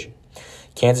that division.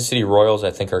 Kansas City Royals,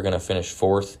 I think, are going to finish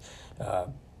fourth.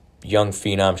 Young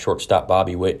phenom shortstop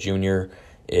Bobby Witt Jr.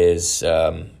 is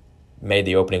made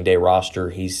the opening day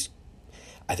roster.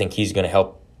 I think he's going to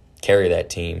help carry that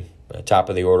team. Top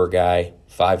of the order guy,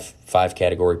 five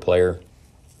category player.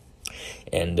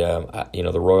 And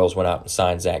the Royals went out and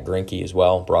signed Zach Greinke as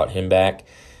well, brought him back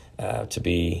to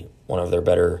be one of their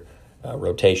better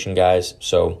rotation guys.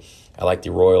 So I like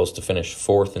the Royals to finish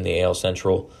fourth in the AL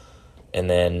Central. And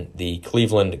then the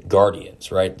Cleveland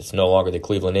Guardians, right? It's no longer the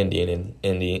Cleveland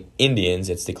Indians,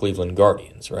 it's the Cleveland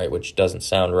Guardians, right? Which doesn't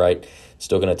sound right. It's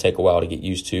still going to take a while to get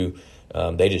used to.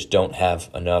 They just don't have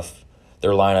enough.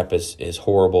 Their lineup is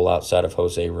horrible outside of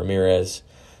Jose Ramirez.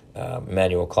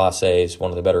 Emmanuel Clase is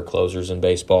one of the better closers in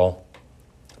baseball.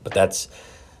 But that's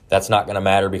not going to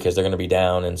matter because they're going to be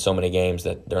down in so many games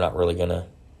that they're not really going to,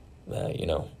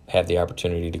 have the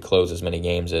opportunity to close as many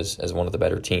games as one of the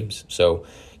better teams. So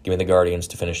give me the Guardians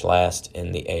to finish last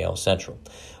in the AL Central.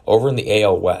 Over in the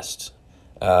AL West,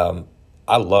 I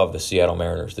love the Seattle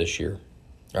Mariners this year.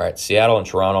 All right, Seattle and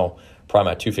Toronto,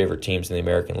 probably my two favorite teams in the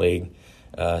American League.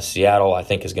 Seattle, I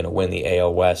think, is going to win the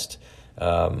AL West.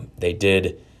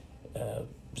 They're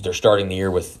starting the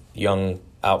year with young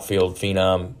outfield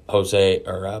phenom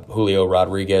Julio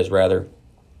Rodriguez, rather.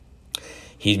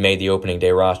 He's made the opening day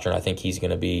roster, and I think he's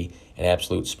going to be an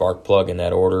absolute spark plug in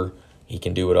that order. He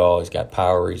can do it all. He's got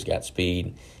power. He's got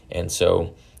speed. And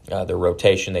so their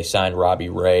rotation, they signed Robbie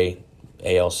Ray,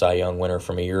 AL Cy Young winner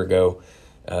from a year ago.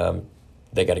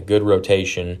 They got a good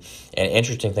rotation. And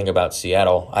interesting thing about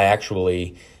Seattle, I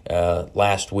actually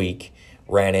last week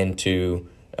ran into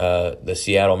the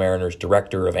Seattle Mariners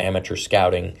director of amateur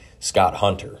scouting, Scott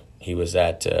Hunter. He was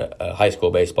at a high school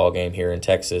baseball game here in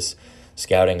Texas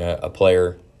scouting a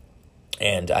player.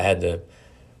 And I had the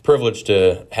privilege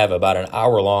to have about an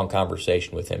hour-long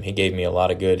conversation with him. He gave me a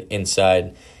lot of good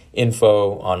inside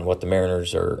info on what the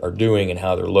Mariners are doing and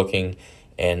how they're looking.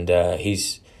 And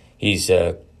he's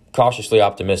cautiously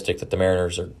optimistic that the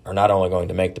Mariners are not only going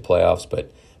to make the playoffs,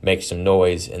 but make some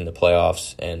noise in the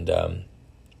playoffs. And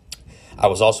I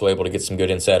was also able to get some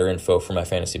good insider info for my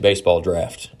fantasy baseball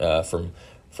draft from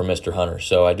Mr. Hunter.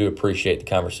 So I do appreciate the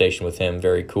conversation with him.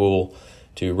 Very cool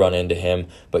to run into him.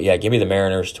 But yeah, give me the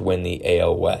Mariners to win the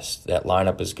AL West. That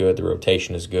lineup is good. The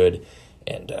rotation is good.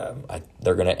 And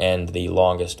they're going to end the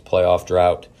longest playoff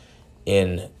drought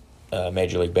in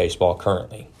Major League Baseball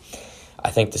currently. I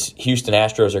think the Houston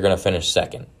Astros are going to finish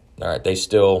second. All right, they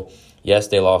still Yes,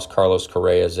 they lost Carlos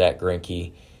Correa, Zach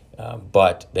Greinke,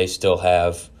 but they still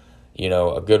have,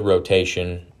 a good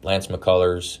rotation. Lance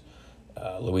McCullers,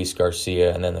 Luis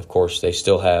Garcia, and then, of course, they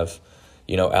still have,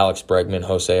 Alex Bregman,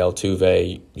 Jose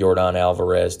Altuve, Yordan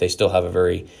Alvarez. They still have a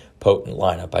very potent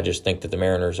lineup. I just think that the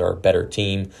Mariners are a better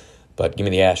team, but give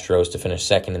me the Astros to finish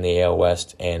second in the AL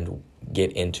West and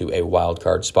get into a wild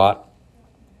card spot.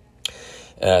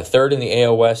 Third in the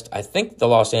AL West, I think the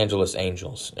Los Angeles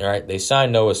Angels. All right, they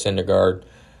signed Noah Syndergaard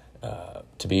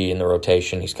to be in the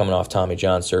rotation. He's coming off Tommy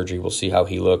John surgery. We'll see how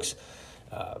he looks.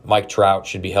 Mike Trout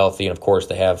should be healthy, and of course,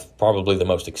 they have probably the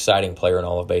most exciting player in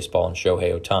all of baseball in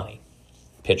Shohei Ohtani,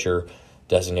 pitcher,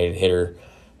 designated hitter.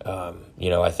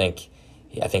 I think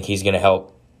he's going to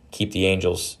help keep the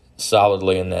Angels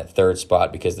solidly in that third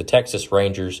spot because the Texas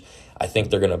Rangers, I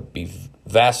think they're going to be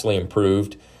vastly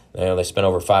improved. They spent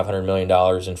over $500 million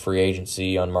in free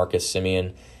agency on Marcus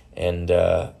Semien and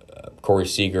Corey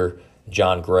Seager,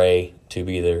 John Gray to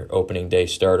be their opening day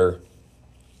starter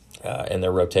in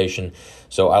their rotation.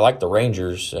 So I like the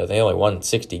Rangers. They only won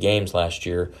 60 games last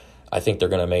year. I think they're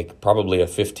going to make probably a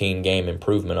 15-game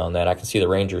improvement on that. I can see the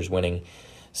Rangers winning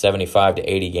 75 to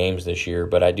 80 games this year,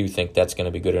 but I do think that's going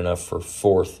to be good enough for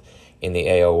fourth in the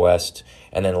AL West.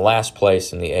 And then last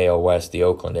place in the AL West, the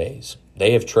Oakland A's.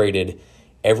 They have traded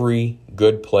every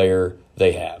good player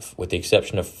they have, with the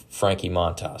exception of Frankie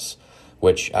Montas,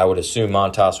 which I would assume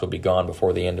Montas would be gone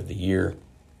before the end of the year.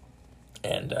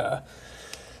 And,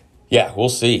 we'll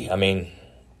see. I mean,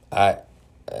 I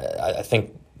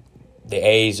think the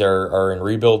A's are in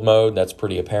rebuild mode. That's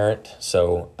pretty apparent.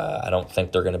 So I don't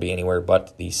think they're going to be anywhere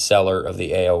but the seller of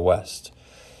the AL West.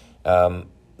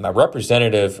 My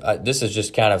representative, this is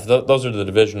just kind of, those are the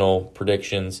divisional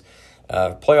predictions.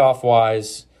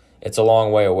 Playoff-wise, it's a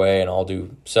long way away, and I'll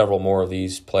do several more of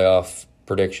these playoff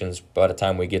predictions by the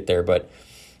time we get there. But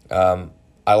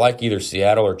I like either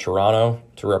Seattle or Toronto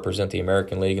to represent the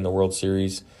American League in the World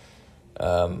Series.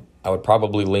 I would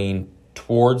probably lean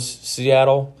towards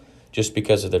Seattle just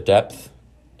because of their depth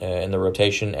in the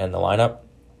rotation and the lineup.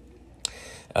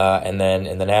 And then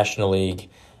in the National League,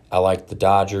 I like the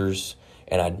Dodgers,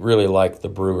 and I'd really like the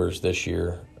Brewers this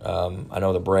year. I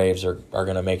know the Braves are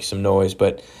going to make some noise,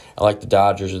 but I like the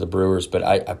Dodgers or the Brewers. But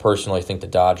I personally think the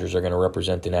Dodgers are going to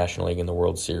represent the National League in the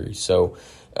World Series. So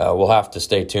we'll have to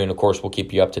stay tuned. Of course, we'll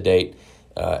keep you up to date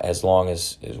as long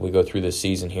as we go through this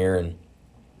season here. And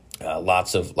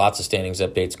lots of standings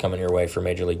updates coming your way for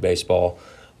Major League Baseball.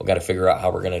 We've got to figure out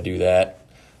how we're going to do that.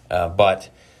 But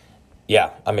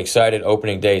I'm excited.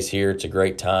 Opening day's here. It's a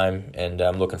great time, and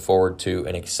I'm looking forward to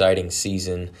an exciting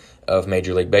season of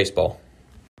Major League Baseball.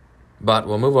 But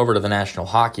we'll move over to the National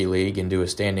Hockey League and do a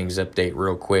standings update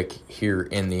real quick here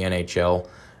in the NHL.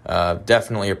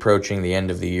 Definitely approaching the end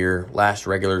of the year. Last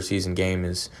regular season game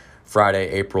is Friday,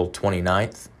 April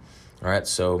 29th. All right,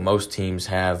 so most teams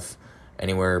have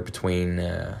anywhere between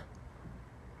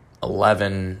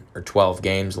 11 or 12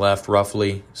 games left,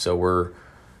 roughly. So we're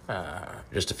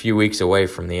just a few weeks away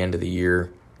from the end of the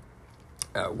year.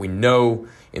 We know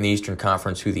in the Eastern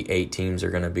Conference who the 8 teams are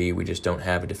going to be. We just don't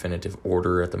have a definitive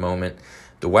order at the moment.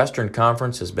 The Western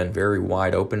Conference has been very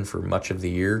wide open for much of the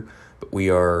year, but we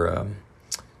are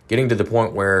getting to the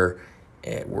point where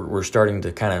we're starting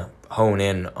to kind of hone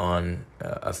in on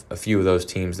a few of those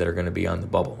teams that are going to be on the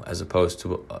bubble, as opposed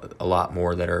to a lot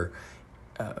more that are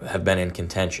have been in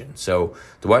contention. So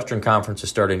the Western Conference is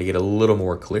starting to get a little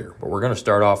more clear. But we're going to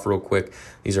start off real quick.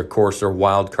 These are, of course, are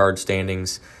wild card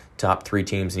standings. Top 3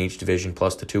 teams in each division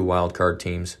plus the 2 wild card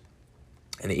teams.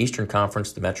 In the Eastern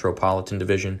Conference, the Metropolitan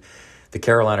Division, the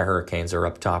Carolina Hurricanes are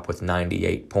up top with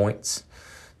 98 points.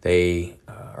 They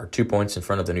are 2 points in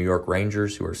front of the New York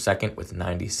Rangers, who are second with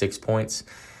 96 points.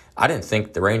 I didn't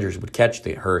think the Rangers would catch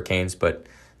the Hurricanes, but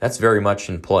that's very much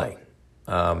in play.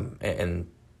 And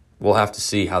we'll have to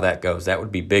see how that goes. That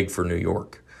would be big for New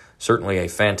York. Certainly a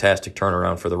fantastic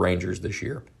turnaround for the Rangers this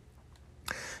year.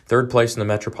 Third place in the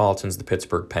Metropolitan is the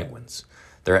Pittsburgh Penguins.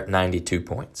 They're at 92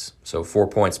 points. So 4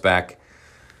 points back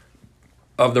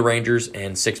of the Rangers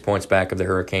and 6 points back of the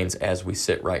Hurricanes as we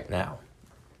sit right now.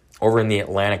 Over in the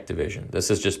Atlantic Division, this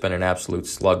has just been an absolute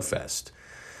slugfest.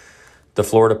 The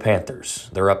Florida Panthers,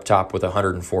 they're up top with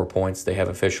 104 points. They have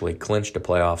officially clinched a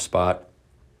playoff spot.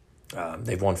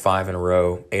 They've won 5 in a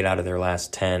row, 8 out of their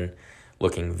last 10,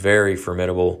 looking very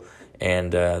formidable.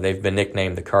 And they've been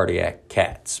nicknamed the Cardiac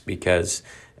Cats because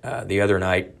the other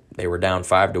night they were down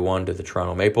 5-1 to the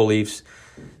Toronto Maple Leafs.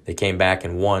 They came back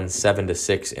and won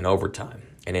 7-6 in overtime.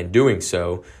 And in doing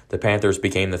so, the Panthers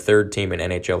became the 3rd team in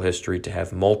NHL history to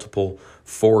have multiple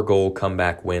 4-goal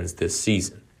comeback wins this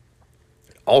season.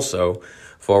 Also,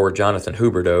 forward Jonathan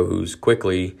Huberdeau, who's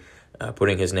quickly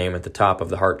putting his name at the top of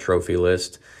the Hart Trophy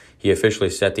list. He officially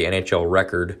set the NHL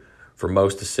record for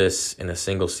most assists in a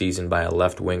single season by a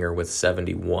left winger with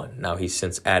 71. Now, he's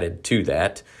since added to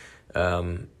that.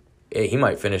 He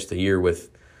might finish the year with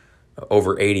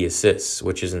over 80 assists,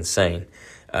 which is insane.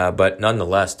 But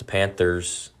nonetheless, the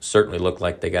Panthers certainly look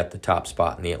like they got the top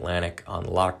spot in the Atlantic on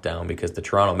lockdown, because the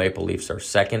Toronto Maple Leafs are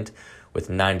second with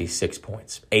 96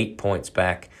 points, 8 points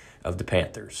back of the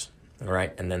Panthers. All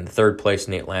right, and then the third place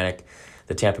in the Atlantic,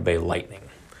 the Tampa Bay Lightning,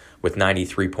 with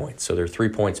 93 points. So they're 3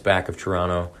 points back of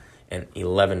Toronto and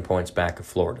 11 points back of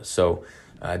Florida. So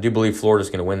I do believe Florida's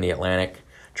going to win the Atlantic.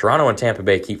 Toronto and Tampa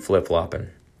Bay keep flip-flopping.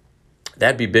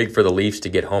 That'd be big for the Leafs to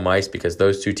get home ice, because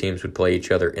those two teams would play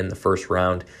each other in the first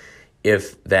round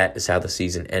if that is how the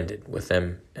season ended, with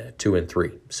them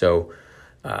 2-3. So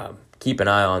keep an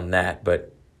eye on that.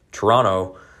 But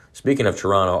Toronto, speaking of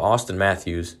Toronto, Auston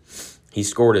Matthews, he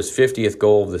scored his 50th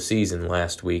goal of the season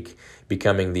last week,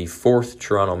 becoming the fourth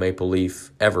Toronto Maple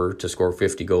Leaf ever to score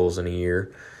 50 goals in a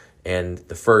year, and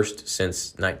the first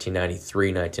since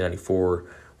 1993, 1994,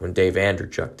 when Dave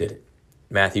Andreychuk did it.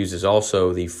 Matthews is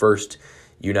also the first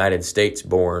United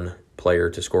States-born player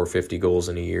to score 50 goals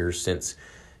in a year since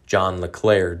John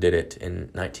LeClair did it in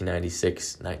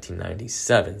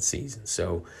 1996-1997 season.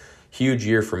 So, huge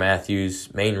year for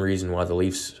Matthews. Main reason why the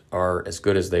Leafs are as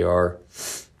good as they are.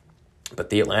 But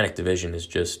the Atlantic Division is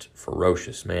just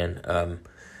ferocious, man.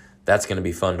 That's going to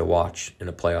be fun to watch in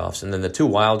the playoffs. And then the two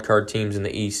wild card teams in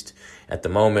the East, at the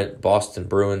moment, Boston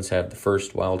Bruins have the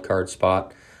first wild card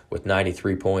spot with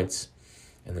 93 points.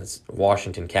 And the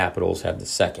Washington Capitals have the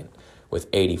second with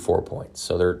 84 points.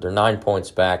 So they're 9 points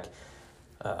back.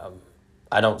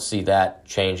 I don't see that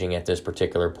changing at this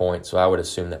particular point. So I would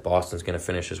assume that Boston's going to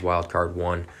finish as wild card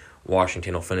 1.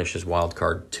 Washington will finish as wild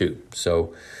card 2.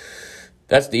 So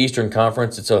that's the Eastern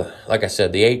Conference. Like I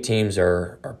said, the 8 teams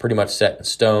are pretty much set in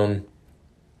stone.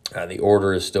 The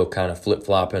order is still kind of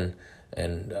flip-flopping.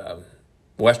 And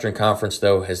Western Conference,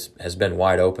 though, has been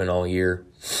wide open all year.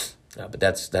 But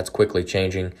that's quickly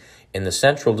changing. In the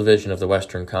Central Division of the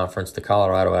Western Conference, the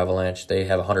Colorado Avalanche, they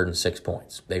have 106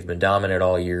 points. They've been dominant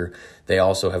all year. They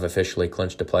also have officially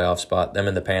clinched a playoff spot. Them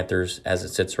and the Panthers, as it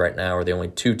sits right now, are the only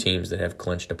 2 teams that have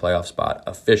clinched a playoff spot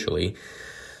officially.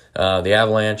 The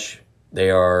Avalanche, they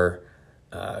are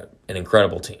an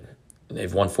incredible team.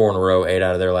 They've won 4 in a row, 8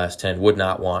 out of their last 10. Would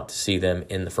not want to see them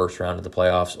in the first round of the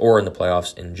playoffs or in the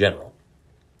playoffs in general.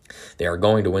 They are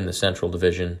going to win the Central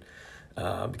Division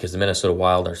because the Minnesota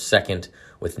Wild are second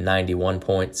with 91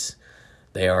 points.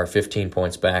 They are 15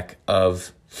 points back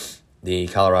of the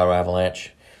Colorado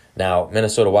Avalanche. Now,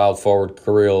 Minnesota Wild forward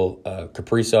Kirill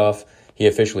Kaprizov, he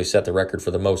officially set the record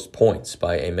for the most points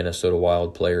by a Minnesota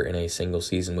Wild player in a single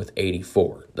season with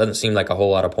 84. Doesn't seem like a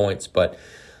whole lot of points, but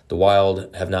the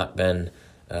Wild have not been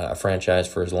a franchise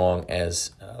for as long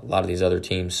as a lot of these other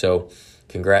teams. So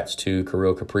congrats to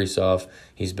Kirill Kaprizov.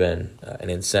 He's been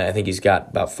an insane. I think he's got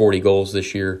about 40 goals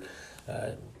this year.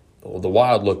 The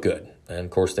Wild look good. And,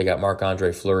 of course, they got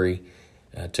Marc-Andre Fleury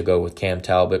to go with Cam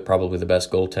Talbot, probably the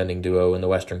best goaltending duo in the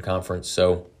Western Conference.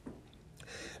 So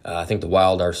I think the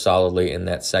Wild are solidly in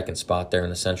that second spot there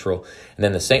in the Central. And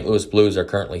then the St. Louis Blues are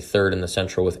currently third in the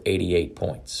Central with 88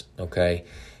 points. Okay,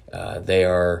 they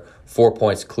are 4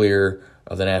 points clear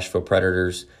of the Nashville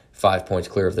Predators, 5 points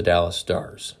clear of the Dallas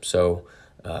Stars. So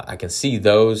I can see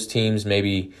those teams,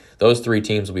 maybe those 3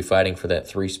 teams will be fighting for that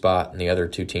 3 spot, and the other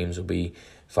 2 teams will be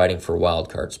fighting for wild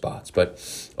card spots.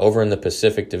 But over in the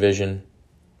Pacific Division,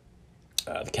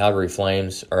 the Calgary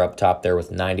Flames are up top there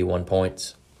with 91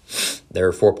 points.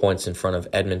 They're 4 points in front of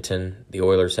Edmonton. The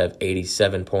Oilers have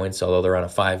 87 points, although they're on a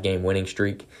 5-game winning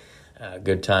streak.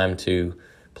 Good time to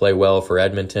play well for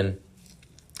Edmonton.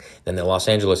 Then the Los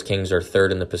Angeles Kings are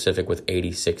third in the Pacific with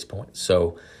 86 points.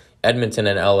 So Edmonton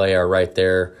and LA are right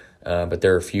there, but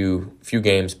they're a few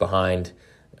games behind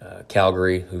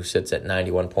Calgary, who sits at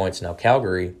 91 points. Now,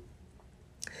 Calgary,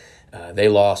 they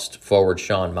lost forward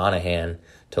Sean Monahan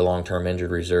to long-term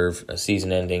injured reserve, a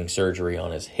season-ending surgery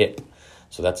on his hip.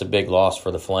 So that's a big loss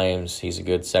for the Flames. He's a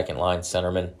good second-line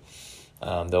centerman.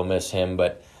 They'll miss him,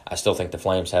 but I still think the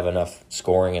Flames have enough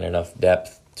scoring and enough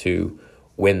depth to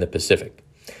win the Pacific.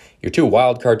 Your 2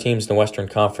 wildcard teams in the Western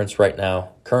Conference right now,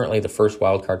 currently the first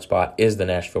wildcard spot is the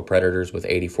Nashville Predators with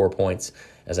 84 points,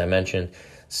 as I mentioned.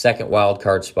 Second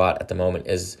wildcard spot at the moment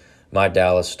is my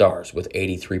Dallas Stars with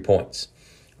 83 points.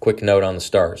 Quick note on the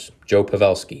Stars. Joe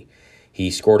Pavelski,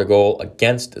 he scored a goal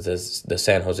against the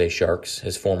San Jose Sharks,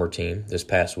 his former team, this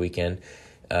past weekend,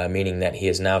 meaning that he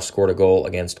has now scored a goal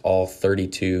against all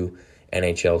 32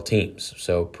 NHL teams.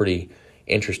 So pretty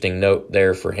interesting note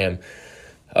there for him.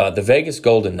 The Vegas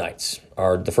Golden Knights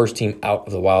are the first team out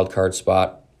of the wild card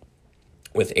spot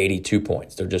with 82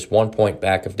 points. They're just 1 point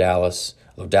back of Dallas.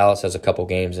 Dallas has a couple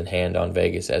games in hand on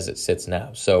Vegas as it sits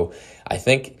now. So I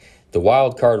think the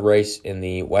wild card race in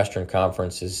the Western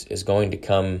Conference is going to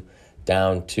come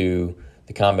down to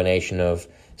the combination of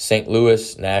St.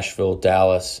 Louis, Nashville,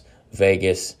 Dallas,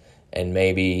 Vegas, and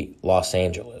maybe Los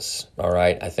Angeles. All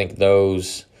right, I think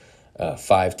those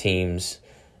 5 teams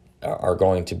are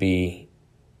going to be,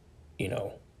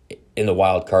 in the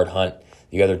wild card hunt.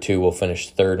 The other 2 will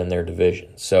finish third in their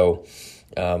division. So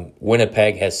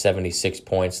Winnipeg has 76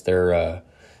 points. They're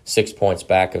 6 points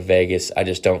back of Vegas. I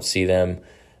just don't see them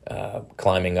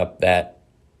climbing up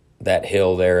that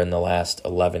hill there in the last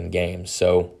 11 games.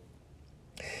 So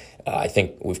I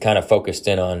think we've kind of focused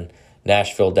in on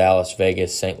Nashville, Dallas,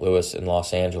 Vegas, St. Louis, and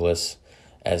Los Angeles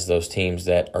as those teams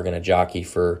that are going to jockey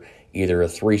for either a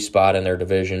 3 spot in their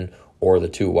division or the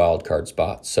 2 wild card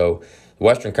spots. So the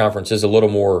Western Conference is a little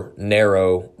more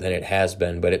narrow than it has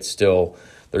been, but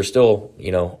there's still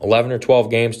 11 or 12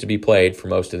 games to be played for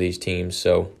most of these teams.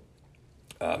 So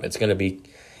it's going to be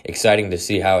exciting to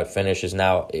see how it finishes.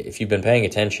 Now, if you've been paying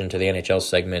attention to the NHL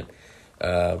segment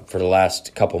for the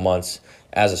last couple months,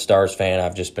 as a Stars fan,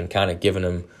 I've just been kind of giving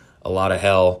them a lot of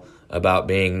hell about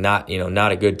being not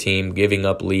a good team, giving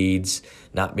up leads,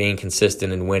 not being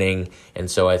consistent in winning. And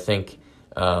so I think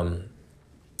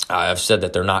I've said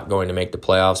that they're not going to make the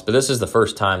playoffs, but this is the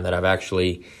first time that I've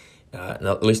actually,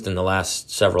 at least in the last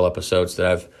several episodes, that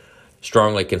I've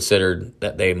strongly considered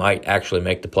that they might actually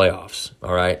make the playoffs.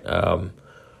 All right.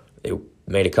 They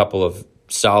made a couple of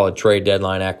solid trade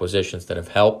deadline acquisitions that have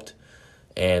helped.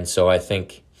 And so I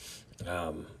think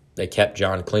they kept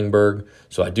John Klingberg.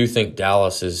 So I do think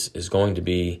Dallas is going to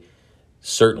be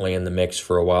certainly in the mix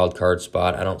for a wild card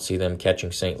spot. I don't see them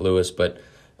catching St. Louis, but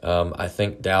I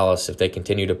think Dallas, if they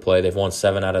continue to play, they've won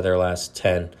 7 out of their last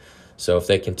 10. So if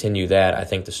they continue that, I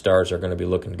think the Stars are going to be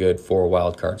looking good for a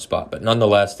wild card spot. But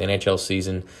nonetheless, the NHL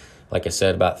season, like I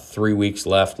said, about 3 weeks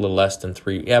left, a little less than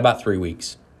 3. Yeah, about 3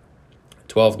 weeks.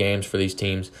 12 games for these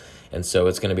teams, and so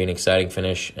it's going to be an exciting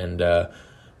finish. And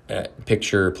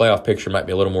playoff picture might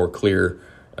be a little more clear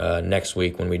next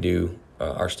week when we do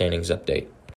our standings update.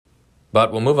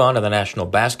 But we'll move on to the National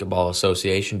Basketball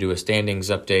Association, do a standings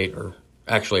update, or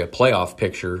actually a playoff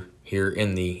picture here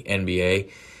in the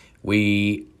NBA.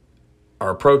 We are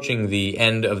approaching the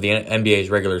end of the NBA's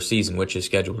regular season, which is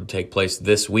scheduled to take place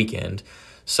this weekend.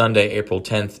 Sunday, April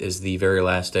 10th, is the very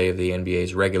last day of the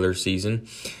NBA's regular season.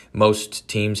 Most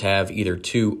teams have either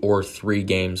 2 or 3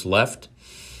 games left.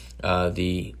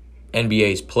 The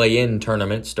NBA's play-in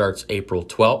tournament starts April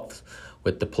 12th,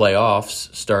 with the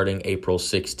playoffs starting April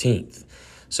 16th.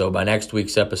 So by next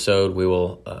week's episode, we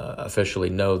will officially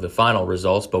know the final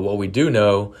results. But what we do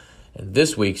know in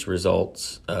this week's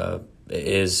results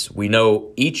is we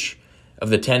know each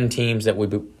of the 10 teams that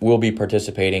will be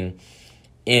participating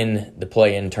in the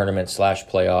play-in tournament /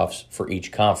 playoffs for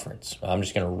each conference. I'm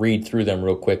just going to read through them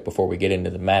real quick before we get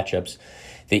into the matchups.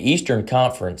 The Eastern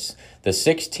Conference, the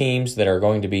 6 teams that are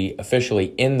going to be officially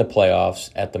in the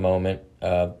playoffs at the moment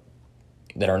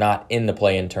that are not in the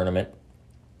play-in tournament: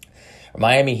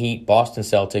 Miami Heat, Boston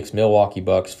Celtics, Milwaukee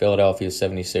Bucks, Philadelphia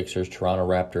 76ers, Toronto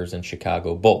Raptors, and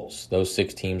Chicago Bulls. Those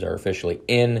 6 teams are officially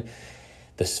in.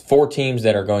 The 4 teams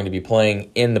that are going to be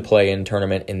playing in the play-in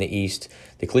tournament in the East: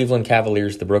 the Cleveland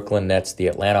Cavaliers, the Brooklyn Nets, the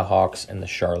Atlanta Hawks, and the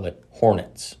Charlotte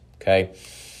Hornets. Okay.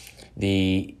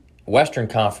 The Western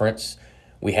Conference,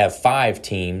 we have 5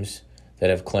 teams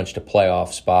that have clinched a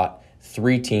playoff spot,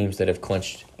 3 teams that have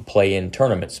clinched a play-in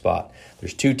tournament spot.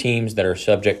 There's 2 teams that are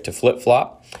subject to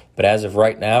flip-flop, but as of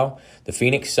right now, the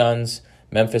Phoenix Suns,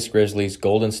 Memphis Grizzlies,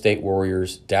 Golden State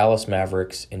Warriors, Dallas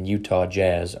Mavericks, and Utah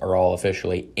Jazz are all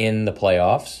officially in the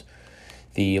playoffs.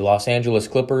 The Los Angeles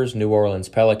Clippers, New Orleans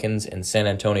Pelicans, and San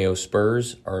Antonio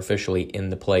Spurs are officially in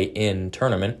the play-in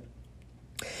tournament.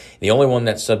 The only one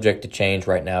that's subject to change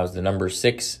right now is the number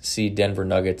 6 seed Denver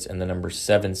Nuggets and the number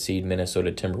 7 seed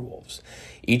Minnesota Timberwolves.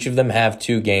 Each of them have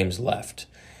 2 games left.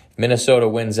 If Minnesota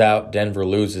wins out, Denver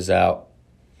loses out,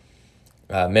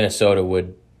 Minnesota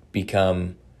would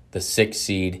become the 6th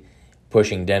seed,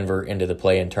 pushing Denver into the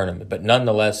play-in tournament. But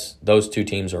nonetheless, those 2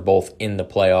 teams are both in the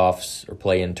playoffs or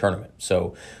play-in tournament.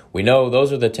 So we know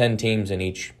those are the 10 teams in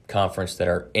each conference that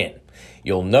are in.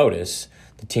 You'll notice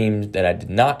the team that I did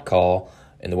not call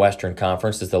in the Western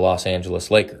Conference is the Los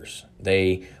Angeles Lakers.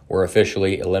 They were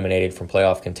officially eliminated from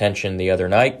playoff contention the other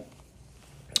night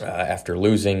after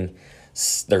losing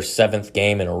their 7th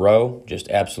game in a row, just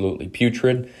absolutely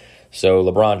putrid. So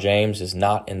LeBron James is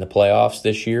not in the playoffs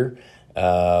this year.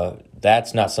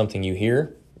 That's not something you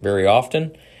hear very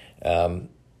often.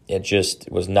 It just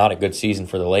was not a good season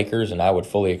for the Lakers, and I would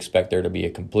fully expect there to be a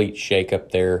complete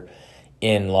shakeup there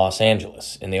in Los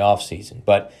Angeles in the offseason.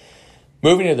 But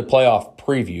moving to the playoff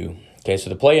preview, okay, so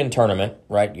the play-in tournament,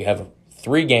 right, you have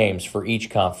 3 games for each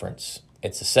conference.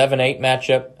 It's a 7-8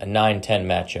 matchup, a 9-10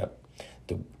 matchup.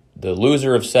 The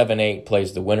loser of 7-8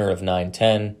 plays the winner of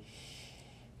 9-10,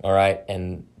 all right,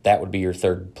 and that would be your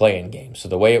third play-in game. So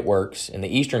the way it works, in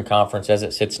the Eastern Conference as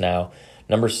it sits now,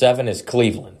 number 7 is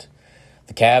Cleveland.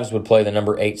 The Cavs would play the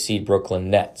number 8 seed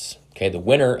Brooklyn Nets. Okay, the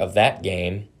winner of that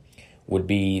game would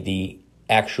be the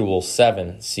actual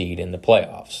 7 seed in the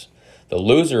playoffs. The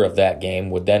loser of that game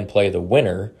would then play the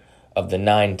winner of the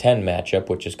 9-10 matchup,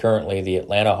 which is currently the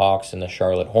Atlanta Hawks and the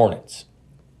Charlotte Hornets.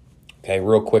 Okay,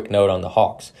 real quick note on the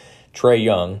Hawks. Trae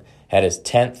Young had his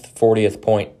 10th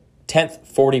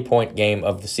 40-point game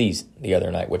of the season the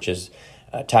other night, which is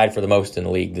tied for the most in the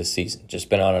league this season. Just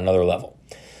been on another level.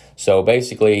 So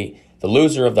basically, the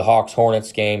loser of the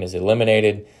Hawks-Hornets game is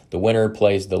eliminated. The winner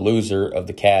plays the loser of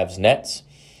the Cavs-Nets.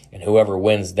 And whoever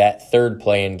wins that third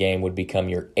play-in game would become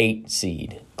your 8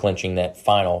 seed, clinching that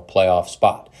final playoff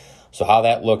spot. So how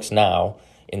that looks now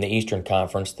in the Eastern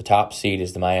Conference, the top seed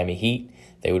is the Miami Heat.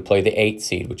 They would play the 8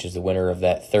 seed, which is the winner of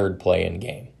that third play-in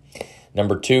game.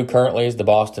 Number 2 currently is the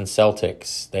Boston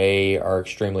Celtics. They are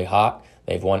extremely hot.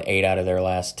 They've won 8 out of their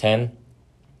last 10.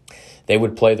 They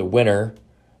would play the winner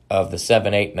of the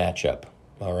 7-8 matchup,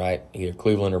 all right, either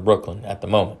Cleveland or Brooklyn at the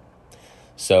moment.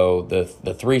 So the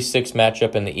 3-6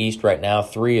 matchup in the East right now,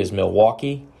 3 is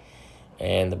Milwaukee,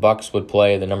 and the Bucks would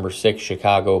play the number 6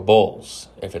 Chicago Bulls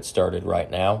if it started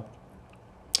right now.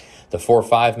 The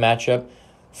 4-5 matchup,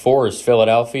 4 is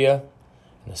Philadelphia,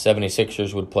 and the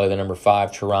 76ers would play the number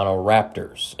 5 Toronto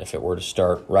Raptors if it were to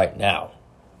start right now.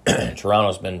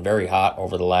 Toronto's been very hot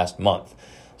over the last month,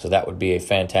 so that would be a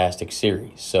fantastic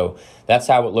series. So that's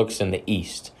how it looks in the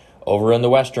East. Over in the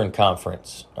Western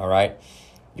Conference, all right,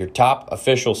 your top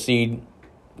official seed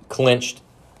clinched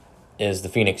is the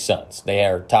Phoenix Suns. They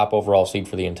are top overall seed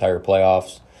for the entire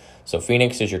playoffs. So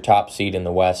Phoenix is your top seed in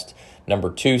the West. Number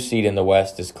 2 seed in the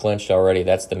West is clinched already.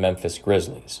 That's the Memphis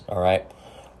Grizzlies, all right?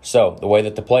 So the way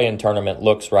that the play-in tournament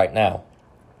looks right now,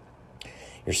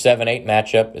 your 7-8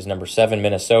 matchup is number 7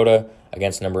 Minnesota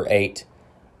against number 8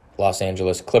 Los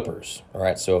Angeles Clippers, all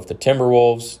right? So if the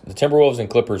Timberwolves and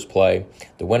Clippers play,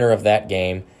 the winner of that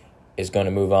game is going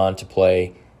to move on to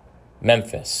play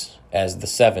Memphis as the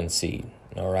 7 seed,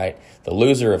 all right? The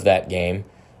loser of that game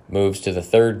moves to the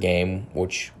third game,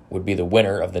 which would be the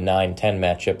winner of the 9-10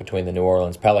 matchup between the New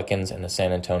Orleans Pelicans and the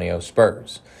San Antonio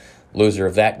Spurs. Loser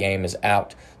of that game is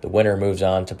out. The winner moves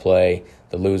on to play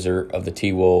the loser of the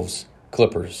T-Wolves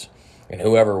Clippers. And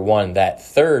whoever won that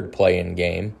third play-in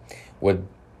game would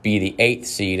be the 8th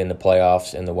seed in the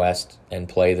playoffs in the West and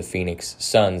play the Phoenix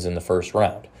Suns in the first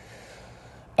round.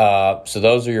 So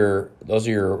those are your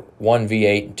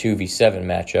 1v8 and 2v7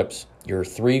 matchups. Your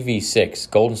 3v6,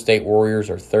 Golden State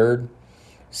Warriors are third.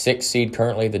 6th seed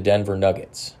currently the Denver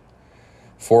Nuggets.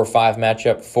 4-5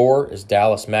 matchup, 4 is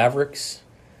Dallas Mavericks.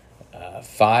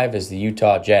 5 is the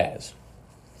Utah Jazz.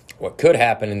 What could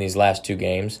happen in these last 2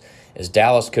 games is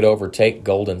Dallas could overtake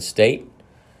Golden State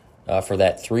for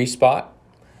that 3 spot,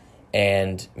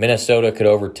 and Minnesota could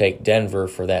overtake Denver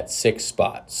for that 6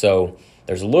 spot. So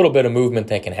there's a little bit of movement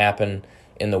that can happen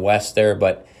in the West there,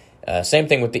 but same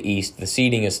thing with the East. The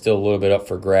seeding is still a little bit up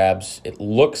for grabs. It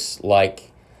looks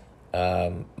like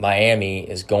Miami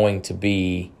is going to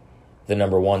be the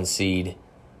number 1 seed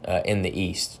in the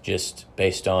East, just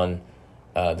based on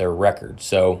their record.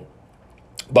 So,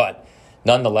 but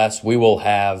nonetheless, we will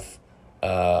have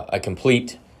a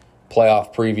complete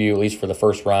playoff preview, at least for the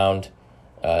first round,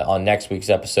 on next week's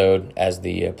episode, as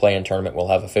the play-in tournament will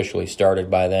have officially started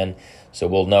by then. So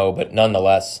we'll know. But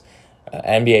nonetheless,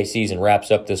 NBA season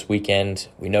wraps up this weekend.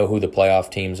 We know who the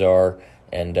playoff teams are,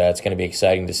 and it's going to be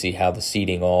exciting to see how the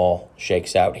seeding all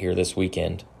shakes out here this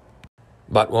weekend.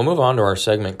 But we'll move on to our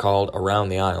segment called Around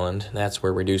the Island. That's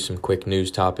where we do some quick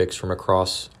news topics from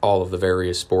across all of the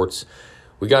various sports.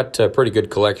 We got a pretty good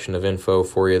collection of info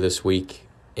for you this week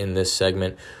in this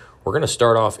segment. We're going to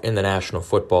start off in the National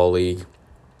Football League.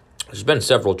 There's been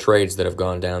several trades that have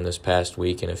gone down this past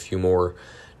week and a few more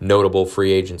notable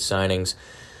free agent signings.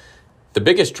 The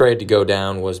biggest trade to go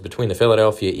down was between the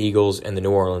Philadelphia Eagles and the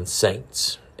New Orleans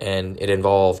Saints, and it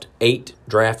involved 8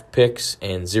 draft picks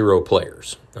and 0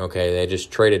 players. Okay, they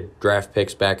just traded draft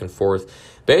picks back and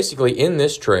forth. Basically, in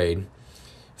this trade,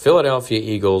 Philadelphia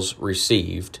Eagles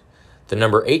received the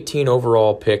number 18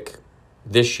 overall pick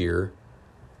this year,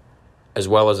 as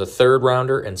well as a 3rd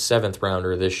rounder and 7th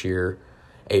rounder this year,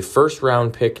 a 1st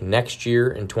round pick next year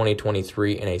in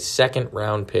 2023, and a 2nd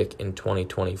round pick in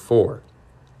 2024.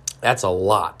 That's a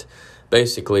lot.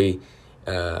 Basically,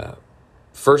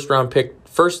 first round pick,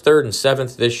 first, third, and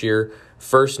seventh this year,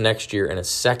 first next year, and a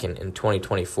second in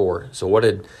 2024. So what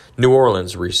did New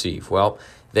Orleans receive? Well,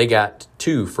 they got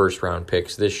 2 first-round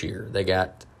picks this year. They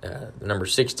got number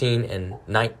 16 and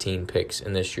 19 picks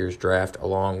in this year's draft,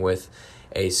 along with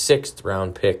a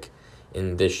 6th-round pick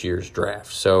in this year's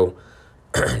draft. So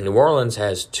New Orleans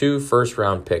has 2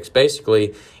 first-round picks.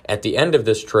 Basically, at the end of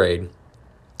this trade,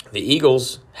 the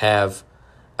Eagles have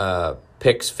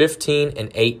picks 15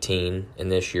 and 18 in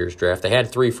this year's draft. They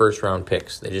had 3 first-round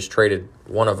picks. They just traded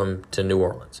one of them to New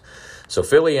Orleans. So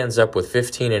Philly ends up with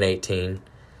 15 and 18,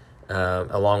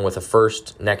 along with a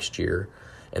first next year.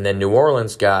 And then New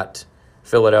Orleans got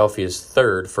Philadelphia's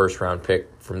 3rd first-round pick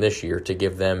from this year to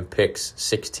give them picks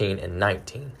 16 and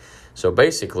 19. So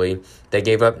basically, they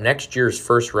gave up next year's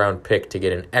first-round pick to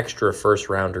get an extra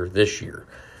first-rounder this year.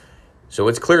 So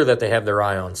it's clear that they have their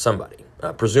eye on somebody,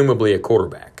 presumably a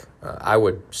quarterback. I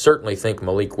would certainly think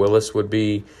Malik Willis would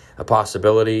be a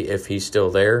possibility if he's still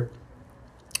there.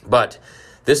 But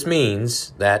this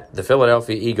means that the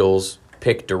Philadelphia Eagles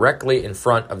pick directly in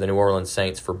front of the New Orleans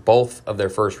Saints for both of their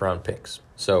first-round picks.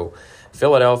 So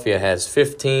Philadelphia has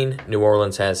 15, New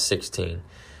Orleans has 16.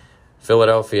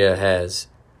 Philadelphia has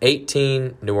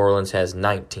 18, New Orleans has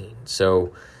 19.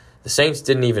 So the Saints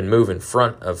didn't even move in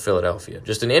front of Philadelphia.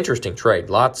 Just an interesting trade.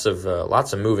 Lots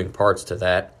of moving parts to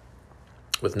that,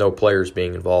 with no players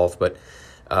being involved. But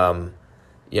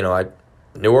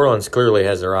New Orleans clearly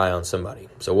has their eye on somebody.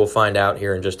 So we'll find out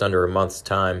here in just under a month's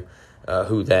time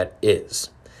who that is.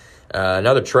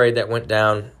 Another trade that went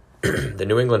down: the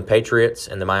New England Patriots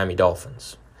and the Miami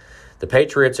Dolphins. The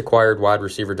Patriots acquired wide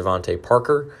receiver Devontae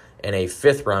Parker and a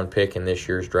 5th-round pick in this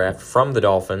year's draft from the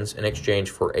Dolphins in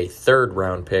exchange for a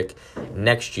 3rd-round pick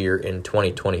next year in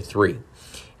 2023.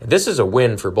 And this is a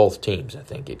win for both teams, I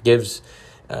think. It gives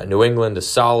New England a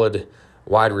solid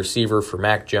wide receiver for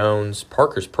Mac Jones.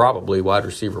 Parker's probably wide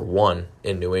receiver 1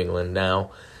 in New England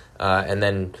now. And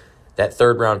then that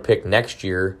 3rd-round pick next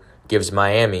year gives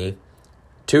Miami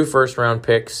 2 first-round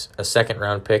picks, a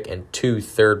 2nd-round pick, and 2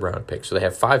 3rd-round picks. So they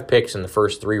have 5 picks in the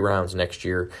first 3 rounds next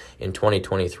year in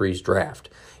 2023's draft.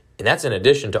 And that's in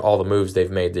addition to all the moves they've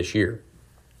made this year.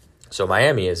 So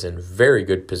Miami is in very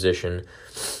good position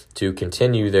to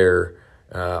continue their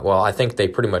I think they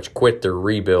pretty much quit their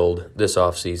rebuild this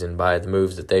offseason by the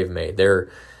moves that they've made. The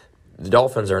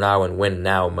Dolphins are now in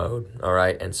win-now mode, all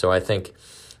right? And so I think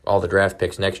all the draft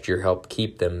picks next year help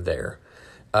keep them there.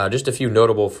 Just a few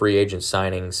notable free agent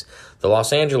signings. The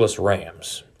Los Angeles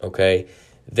Rams, okay,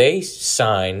 they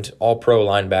signed all-pro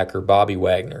linebacker Bobby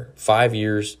Wagner, 5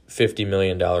 years, $50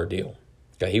 million deal.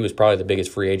 Okay, he was probably the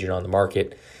biggest free agent on the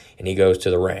market, and he goes to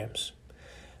the Rams.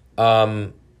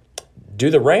 Do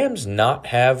the Rams not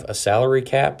have a salary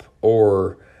cap,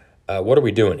 or what are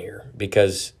we doing here?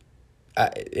 Because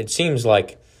it seems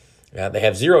like they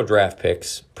have 0 draft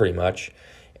picks, pretty much,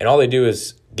 and all they do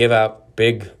is give out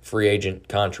big free agent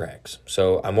contracts.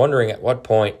 So I'm wondering at what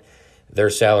point their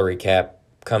salary cap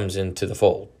comes into the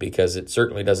fold, because it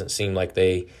certainly doesn't seem like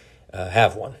they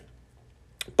have one.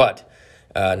 But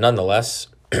nonetheless,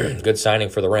 good signing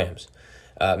for the Rams.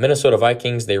 Minnesota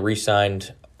Vikings, they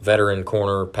re-signed veteran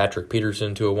corner Patrick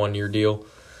Peterson to a 1-year deal.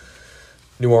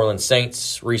 New Orleans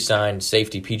Saints re-signed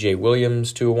safety P.J.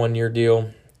 Williams to a 1-year deal.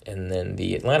 And then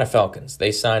the Atlanta Falcons,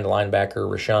 they signed linebacker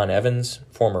Rashaan Evans,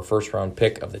 former first-round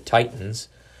pick of the Titans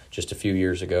just a few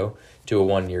years ago, to a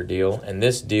 1-year deal. And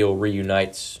this deal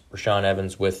reunites Rashaan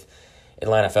Evans with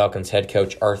Atlanta Falcons head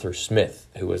coach Arthur Smith,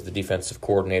 who was the defensive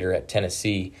coordinator at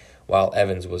Tennessee while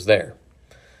Evans was there.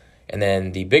 And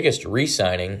then the biggest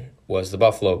re-signing was the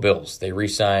Buffalo Bills. They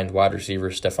re-signed wide receiver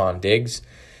Stephon Diggs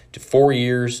to 4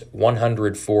 years,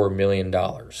 $104 million,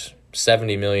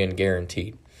 $70 million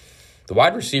guaranteed. The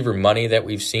wide receiver money that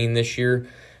we've seen this year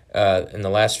in the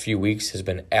last few weeks has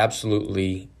been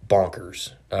absolutely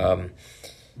bonkers.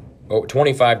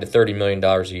 $25 to $30 million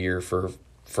a year for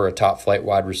a top-flight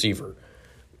wide receiver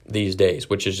these days,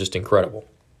 which is just incredible.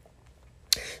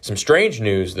 Some strange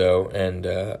news, though,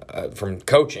 and from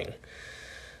coaching.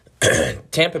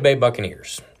 Tampa Bay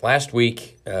Buccaneers. Last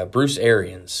week, Bruce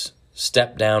Arians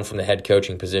stepped down from the head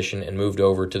coaching position and moved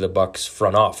over to the Bucs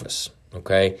front office.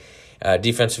 Okay,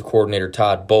 defensive coordinator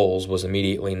Todd Bowles was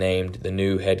immediately named the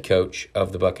new head coach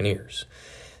of the Buccaneers.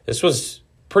 This was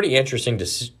pretty interesting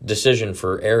decision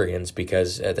for Arians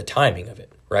because the timing of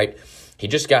it, right? He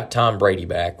just got Tom Brady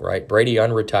back, right? Brady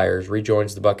unretires,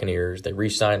 rejoins the Buccaneers. They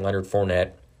re-signed Leonard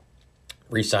Fournette,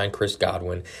 re-signed Chris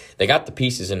Godwin. They got the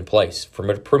pieces in place for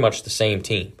pretty much the same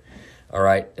team. All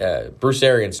right, Bruce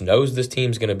Arians knows this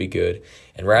team's going to be good,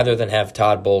 and rather than have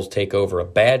Todd Bowles take over a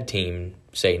bad team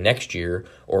say, next year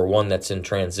or one that's in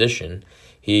transition,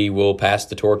 he will pass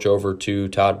the torch over to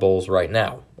Todd Bowles right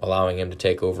now, allowing him to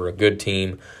take over a good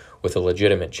team with a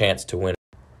legitimate chance to win.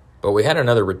 But we had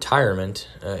another retirement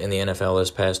in the NFL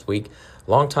this past week.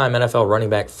 Longtime NFL running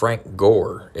back Frank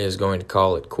Gore is going to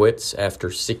call it quits after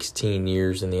 16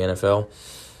 years in the NFL.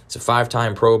 It's a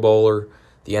 5-time Pro Bowler,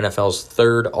 the NFL's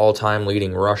third all-time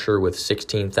leading rusher with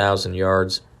 16,000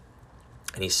 yards,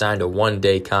 and he signed a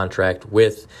one-day contract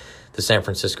with the San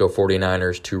Francisco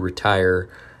 49ers to retire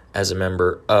as a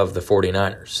member of the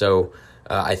 49ers. So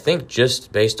I think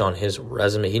just based on his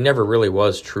resume, he never really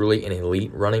was truly an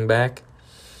elite running back.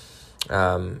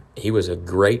 He was a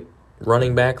great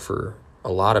running back for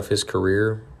a lot of his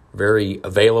career, very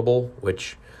available,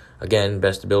 which, again,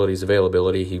 best ability is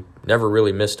availability. He never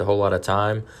really missed a whole lot of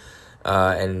time,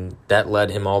 and that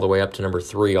led him all the way up to number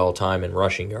 3 all-time in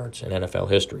rushing yards in NFL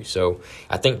history. So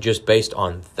I think just based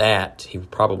on that, he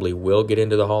probably will get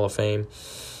into the Hall of Fame,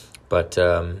 but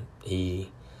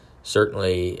he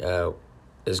certainly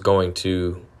is going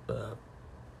to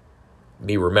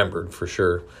be remembered for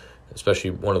sure, especially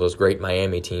one of those great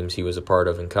Miami teams he was a part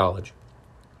of in college.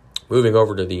 Moving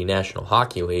over to the National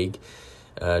Hockey League,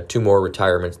 2 more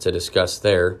retirements to discuss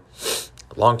there.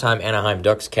 Longtime Anaheim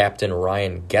Ducks captain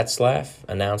Ryan Getzlaf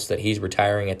announced that he's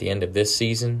retiring at the end of this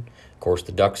season. Of course,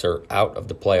 the Ducks are out of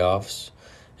the playoffs,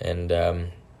 and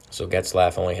so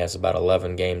Getzlaf only has about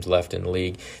 11 games left in the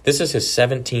league. This is his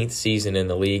 17th season in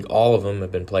the league. All of them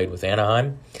have been played with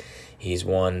Anaheim. He's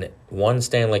won 1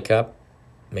 Stanley Cup,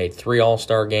 made 3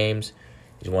 All-Star games.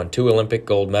 He's won 2 Olympic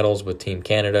gold medals with Team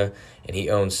Canada, and he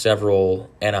owns several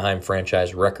Anaheim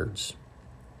franchise records.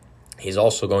 He's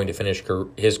also going to finish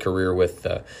his career with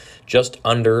just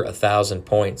under 1,000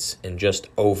 points in just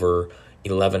over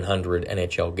 1,100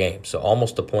 NHL games. So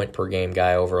almost a point per game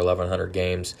guy over 1,100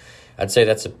 games. I'd say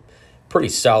that's a pretty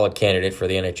solid candidate for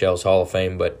the NHL's Hall of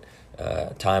Fame, but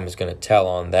time is going to tell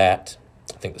on that.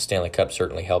 I think the Stanley Cup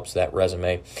certainly helps that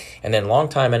resume. And then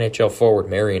longtime NHL forward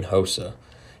Marian Hossa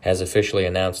has officially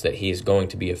announced that he is going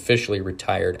to be officially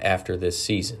retired after this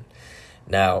season.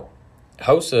 Now,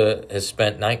 Hossa has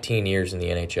spent 19 years in the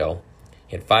NHL.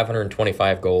 He had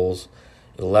 525 goals,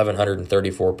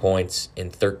 1,134 points in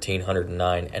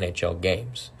 1,309 NHL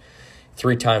games.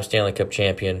 3-time Stanley Cup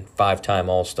champion, 5-time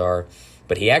All-Star,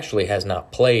 but he actually has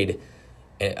not played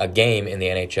a game in the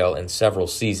NHL in several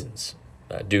seasons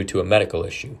due to a medical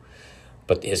issue.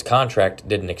 But his contract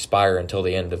didn't expire until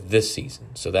the end of this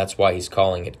season, so that's why he's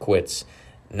calling it quits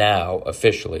now,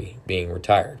 officially being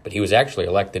retired. But he was actually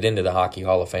elected into the Hockey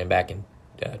Hall of Fame back in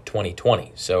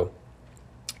 2020, so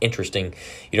interesting.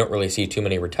 You don't really see too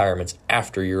many retirements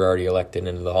after you're already elected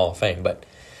into the Hall of Fame, but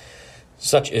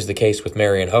such is the case with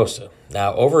Marian Hossa.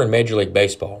 Now, over in Major League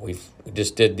Baseball, we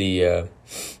just did the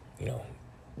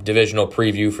divisional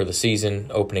preview for the season,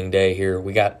 opening day here.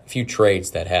 We got a few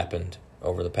trades that happened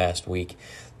over the past week.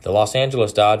 The Los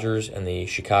Angeles Dodgers and the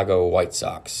Chicago White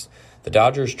Sox. The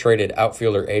Dodgers traded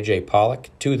outfielder A.J. Pollock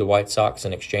to the White Sox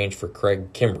in exchange for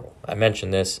Craig Kimbrell. I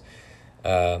mentioned this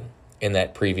in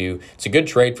that preview. It's a good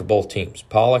trade for both teams.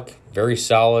 Pollock, very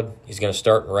solid. He's going to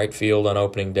start in right field on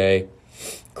opening day.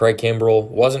 Craig Kimbrell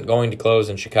wasn't going to close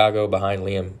in Chicago behind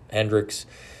Liam Hendriks,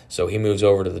 so he moves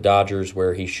over to the Dodgers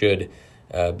where he should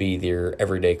be their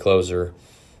everyday closer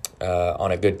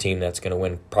on a good team that's going to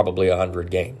win probably 100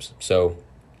 games. So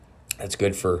that's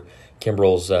good for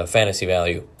Kimbrell's fantasy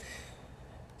value.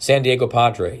 San Diego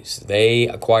Padres, they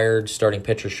acquired starting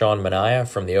pitcher Sean Manaea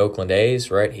from the Oakland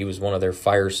A's, right? He was one of their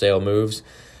fire sale moves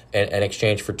in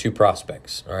exchange for 2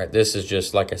 prospects, all right? This is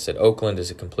just, like I said, Oakland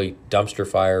is a complete dumpster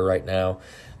fire right now.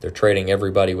 They're trading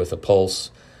everybody with a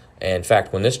pulse. And in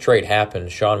fact, when this trade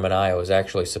happened, Sean Manaea was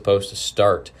actually supposed to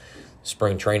start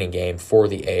spring training game for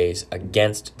the A's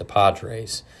against the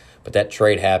Padres. But that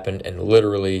trade happened, and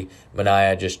literally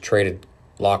Manaea just traded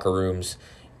locker rooms,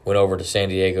 went over to San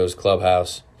Diego's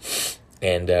clubhouse,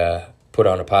 and put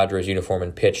on a Padres uniform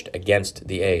and pitched against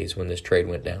the A's when this trade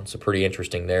went down. So pretty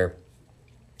interesting there.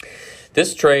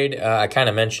 This trade, I kind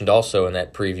of mentioned also in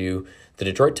that preview, the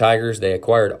Detroit Tigers, they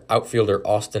acquired outfielder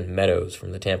Austin Meadows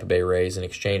from the Tampa Bay Rays in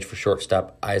exchange for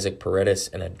shortstop Isaac Paredes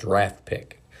and a draft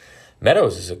pick.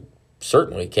 Meadows is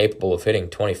certainly capable of hitting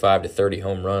 25 to 30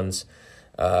 home runs.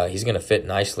 He's going to fit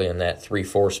nicely in that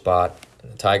 3-4 spot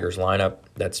in the Tigers lineup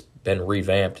that's been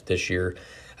revamped this year.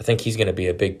 I think he's going to be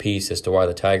a big piece as to why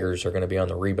the Tigers are going to be on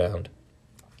the rebound.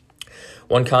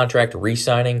 One contract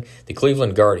re-signing, the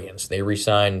Cleveland Guardians. They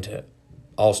re-signed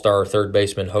all-star third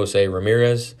baseman Jose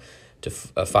Ramirez to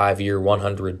a 5-year,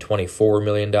 $124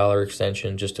 million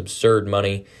extension. Just absurd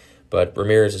money. But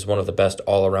Ramirez is one of the best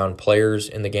all-around players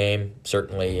in the game,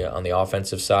 certainly on the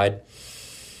offensive side.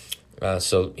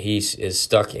 So he is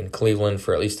stuck in Cleveland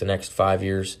for at least the next 5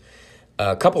 years.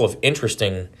 A couple of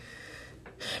interesting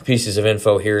pieces of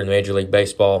info here in Major League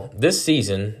Baseball. This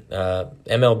season,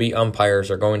 MLB umpires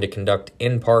are going to conduct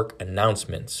in-park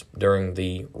announcements during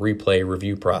the replay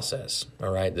review process.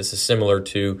 All right, this is similar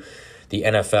to the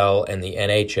NFL and the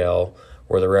NHL,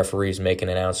 where the referees make an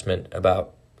announcement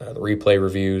about the replay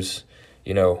reviews,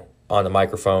 on the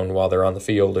microphone while they're on the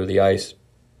field or the ice.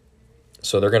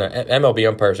 So MLB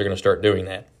umpires are going to start doing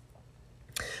that,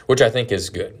 which I think is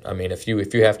good. I mean, if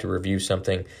you have to review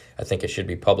something, I think it should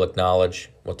be public knowledge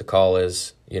what the call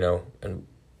is, and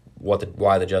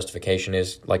why the justification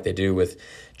is, like they do with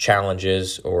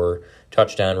challenges or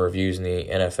touchdown reviews in the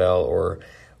NFL or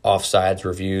offsides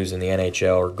reviews in the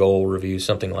NHL or goal reviews,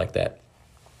 something like that.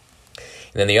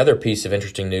 And then the other piece of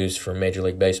interesting news from Major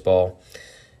League Baseball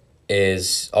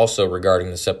is also regarding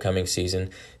this upcoming season.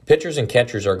 Pitchers and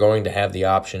catchers are going to have the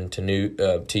option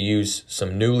to use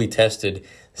some newly tested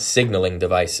signaling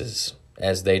devices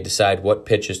as they decide what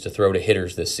pitches to throw to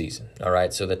hitters this season. All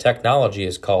right, so the technology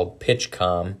is called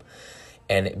PitchCom,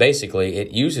 and basically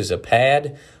it uses a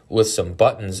pad with some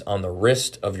buttons on the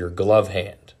wrist of your glove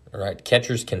hand. All right,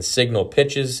 catchers can signal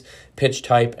pitches, pitch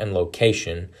type, and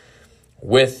location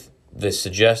with the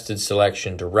suggested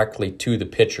selection directly to the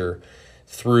pitcher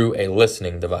through a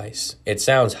listening device. It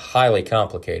sounds highly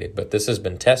complicated, but this has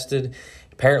been tested.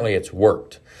 Apparently it's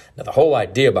worked. Now, the whole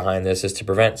idea behind this is to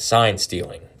prevent sign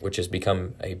stealing, which has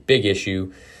become a big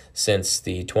issue since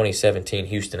the 2017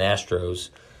 Houston Astros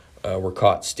were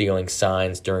caught stealing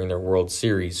signs during their World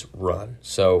Series run.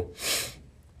 So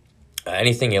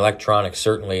anything electronic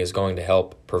certainly is going to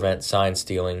help prevent sign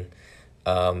stealing,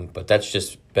 but that's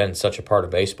just been such a part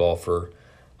of baseball for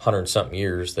 100-something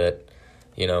years that,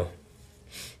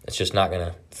 it's just not going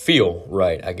to feel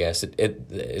right, I guess.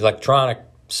 Electronic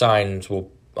signs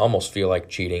will almost feel like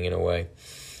cheating in a way.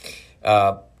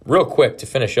 Real quick, to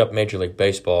finish up Major League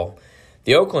Baseball,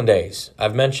 the Oakland A's,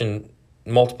 I've mentioned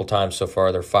multiple times so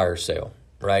far their fire sale,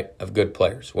 right, of good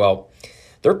players. Well,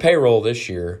 their payroll this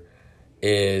year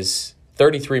is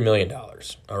 $33 million,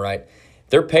 all right?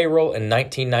 Their payroll in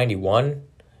 1991,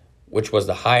 which was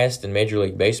the highest in Major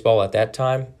League Baseball at that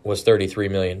time, was $33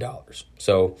 million.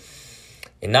 So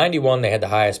in 91, they had the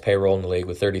highest payroll in the league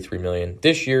with $33 million.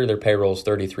 This year, their payroll is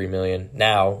 $33 million.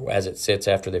 Now, as it sits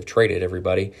after they've traded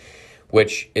everybody,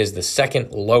 which is the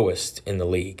second lowest in the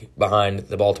league, behind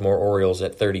the Baltimore Orioles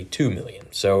at $32 million.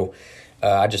 So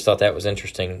I just thought that was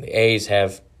interesting. The A's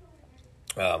have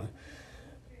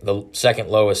the second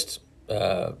lowest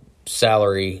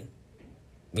salary,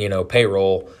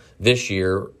 payroll this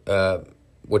year,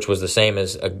 which was the same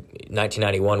as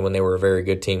 1991 when they were a very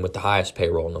good team with the highest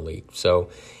payroll in the league. So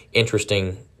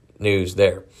interesting news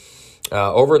there.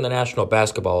 Over in the National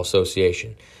Basketball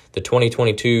Association, the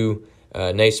 2022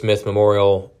 Naismith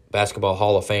Memorial Basketball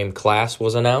Hall of Fame class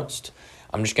was announced.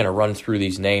 I'm just going to run through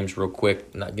these names real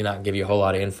quick, not give you a whole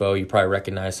lot of info. You probably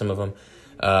recognize some of them.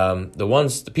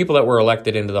 The people that were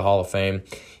elected into the Hall of Fame: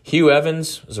 Hugh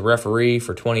Evans was a referee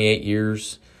for 28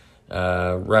 years,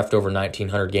 reffed over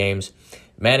 1,900 games.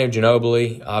 Manu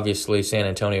Ginobili, obviously San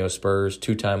Antonio Spurs,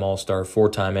 2-time All-Star,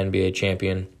 4-time NBA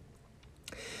champion.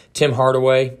 Tim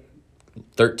Hardaway,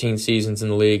 13 seasons in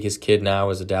the league. His kid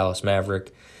now is a Dallas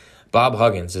Maverick. Bob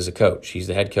Huggins is a coach. He's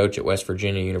the head coach at West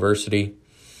Virginia University.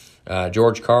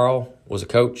 George Karl was a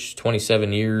coach,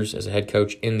 27 years as a head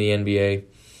coach in the NBA.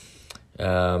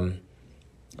 On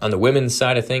the women's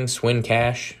side of things, Swin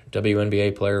Cash,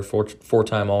 WNBA player,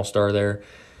 four-time All-Star there.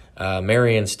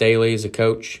 Marianne Staley is a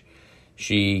coach.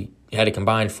 She had a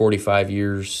combined 45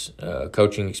 years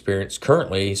coaching experience.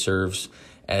 Currently serves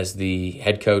as the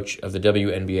head coach of the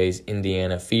WNBA's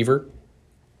Indiana Fever.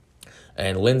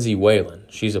 And Lindsay Whalen,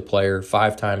 she's a player,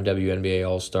 5-time WNBA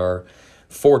All-Star,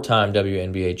 4-time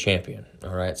WNBA champion.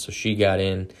 All right, so she got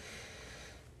in.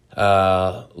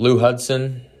 Lou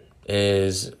Hudson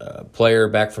is a player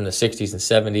back from the 60s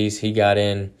and 70s. He got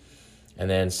in. And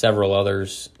then several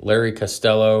others. Larry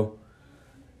Costello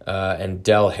and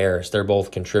Del Harris. They're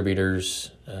both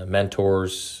contributors,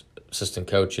 mentors, assistant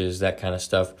coaches, that kind of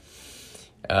stuff.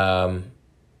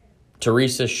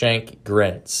 Teresa Shank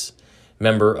Grentz,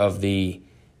 member of the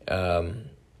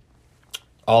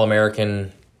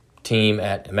All-American team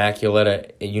at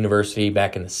Immaculata University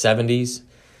back in the 70s.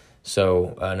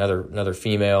 So another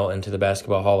female into the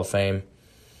Basketball Hall of Fame.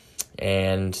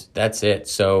 And that's it.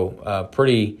 So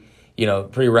pretty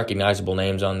recognizable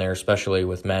names on there, especially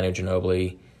with Manu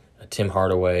Ginobili, Tim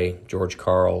Hardaway, George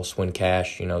Karl, Swin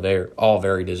Cash. They're all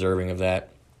very deserving of that.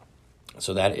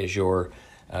 So that is your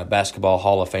Basketball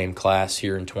Hall of Fame class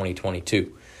here in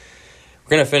 2022.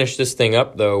 We're going to finish this thing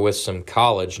up, though, with some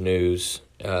college news.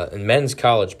 In men's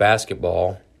college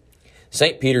basketball,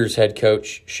 St. Peter's head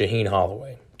coach Shaheen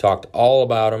Holloway talked all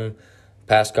about him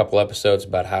past couple episodes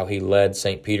about how he led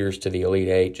St. Peter's to the Elite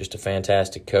Eight. Just a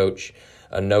fantastic coach,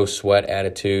 a no-sweat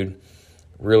attitude,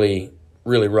 really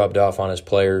rubbed off on his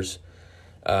players.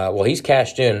 Well, he's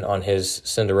cashed in on his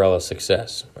Cinderella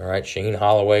success. All right, Shaheen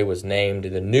Holloway was named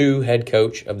the new head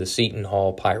coach of the Seton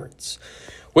Hall Pirates,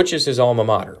 which is his alma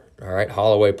mater. All right,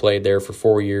 Holloway played there for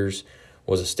 4 years,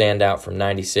 was a standout from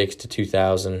 96 to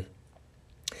 2000.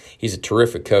 He's a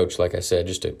terrific coach, like I said,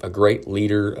 just a great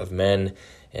leader of men,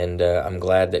 and I'm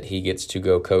glad that he gets to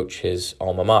go coach his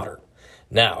alma mater.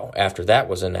 Now, after that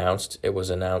was announced, it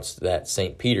was announced that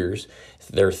St. Peter's,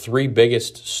 their three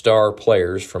biggest star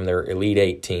players from their Elite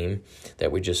Eight team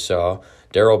that we just saw,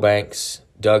 Darryl Banks,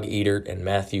 Doug Edert, and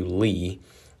Matthew Lee,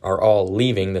 are all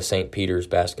leaving the St. Peter's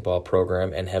basketball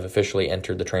program and have officially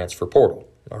entered the transfer portal.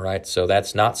 All right, so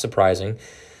that's not surprising.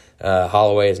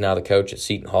 Holloway is now the coach at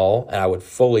Seton Hall, and I would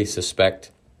fully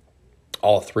suspect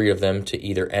all three of them to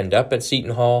either end up at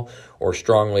Seton Hall or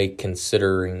strongly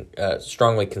consider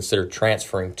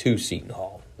transferring to Seton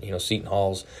Hall. You know, Seton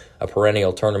Hall's a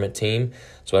perennial tournament team,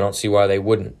 so I don't see why they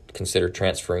wouldn't consider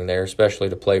transferring there, especially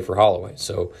to play for Holloway.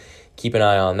 So keep an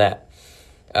eye on that.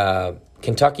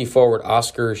 Kentucky forward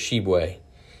Oscar Tshiebwe,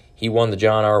 he won the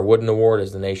John R. Wooden Award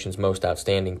as the nation's most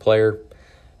outstanding player.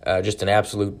 Just an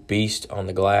absolute beast on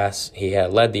the glass. He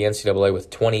had led the NCAA with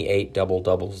 28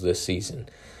 double-doubles this season,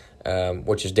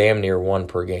 which is damn near one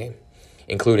per game,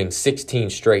 including 16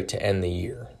 straight to end the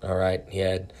year. All right, he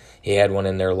had one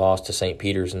in there, lost to St.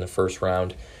 Peter's in the first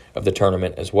round of the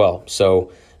tournament as well.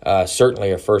 So certainly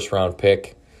a first-round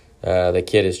pick. The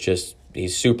kid is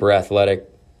he's super athletic,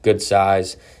 good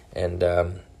size, and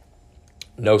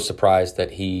no surprise that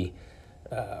he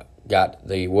got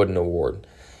the Wooden Award.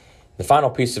 The final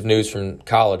piece of news from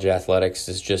college athletics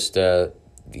is just the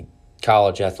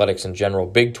college athletics in general.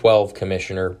 Big 12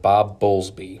 Commissioner Bob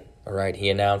Bowlesby, all right, he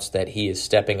announced that he is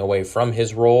stepping away from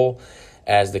his role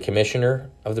as the commissioner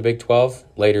of the Big 12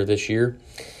 later this year.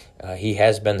 He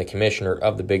has been the commissioner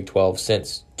of the Big 12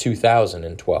 since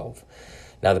 2012.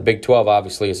 Now, the Big 12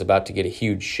 obviously is about to get a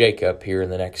huge shakeup here in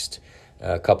the next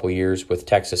couple years with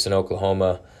Texas and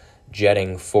Oklahoma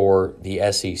jetting for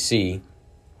the SEC.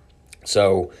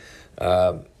 So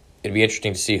it'd be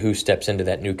interesting to see who steps into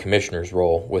that new commissioner's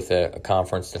role with a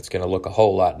conference that's going to look a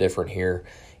whole lot different here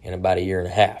in about a year and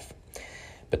a half.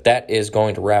 But that is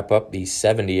going to wrap up the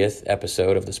 70th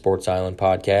episode of the Sports Island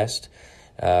podcast.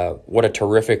 What a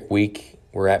terrific week.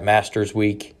 We're at Masters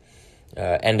Week,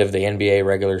 end of the NBA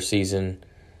regular season.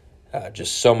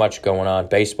 Just so much going on.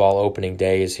 Baseball opening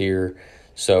day is here.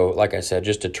 So, like I said,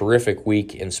 just a terrific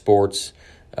week in sports.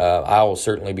 I will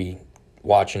certainly be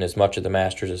watching as much of the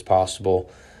Masters as possible.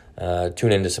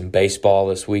 Tune into some baseball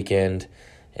this weekend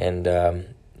and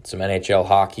some NHL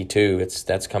hockey too.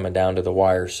 That's coming down to the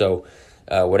wire. So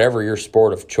whatever your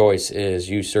sport of choice is,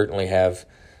 you certainly have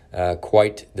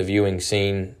quite the viewing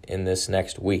scene in this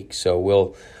next week. So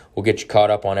we'll get you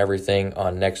caught up on everything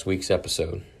on next week's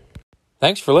episode.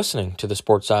 Thanks for listening to the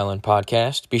Sports Island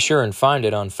Podcast. Be sure and find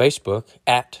it on Facebook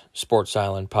at Sports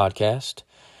Island Podcast.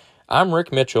 I'm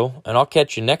Rick Mitchell, and I'll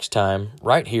catch you next time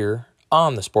right here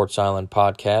on the Sports Island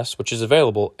Podcast, which is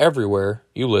available everywhere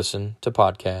you listen to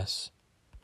podcasts.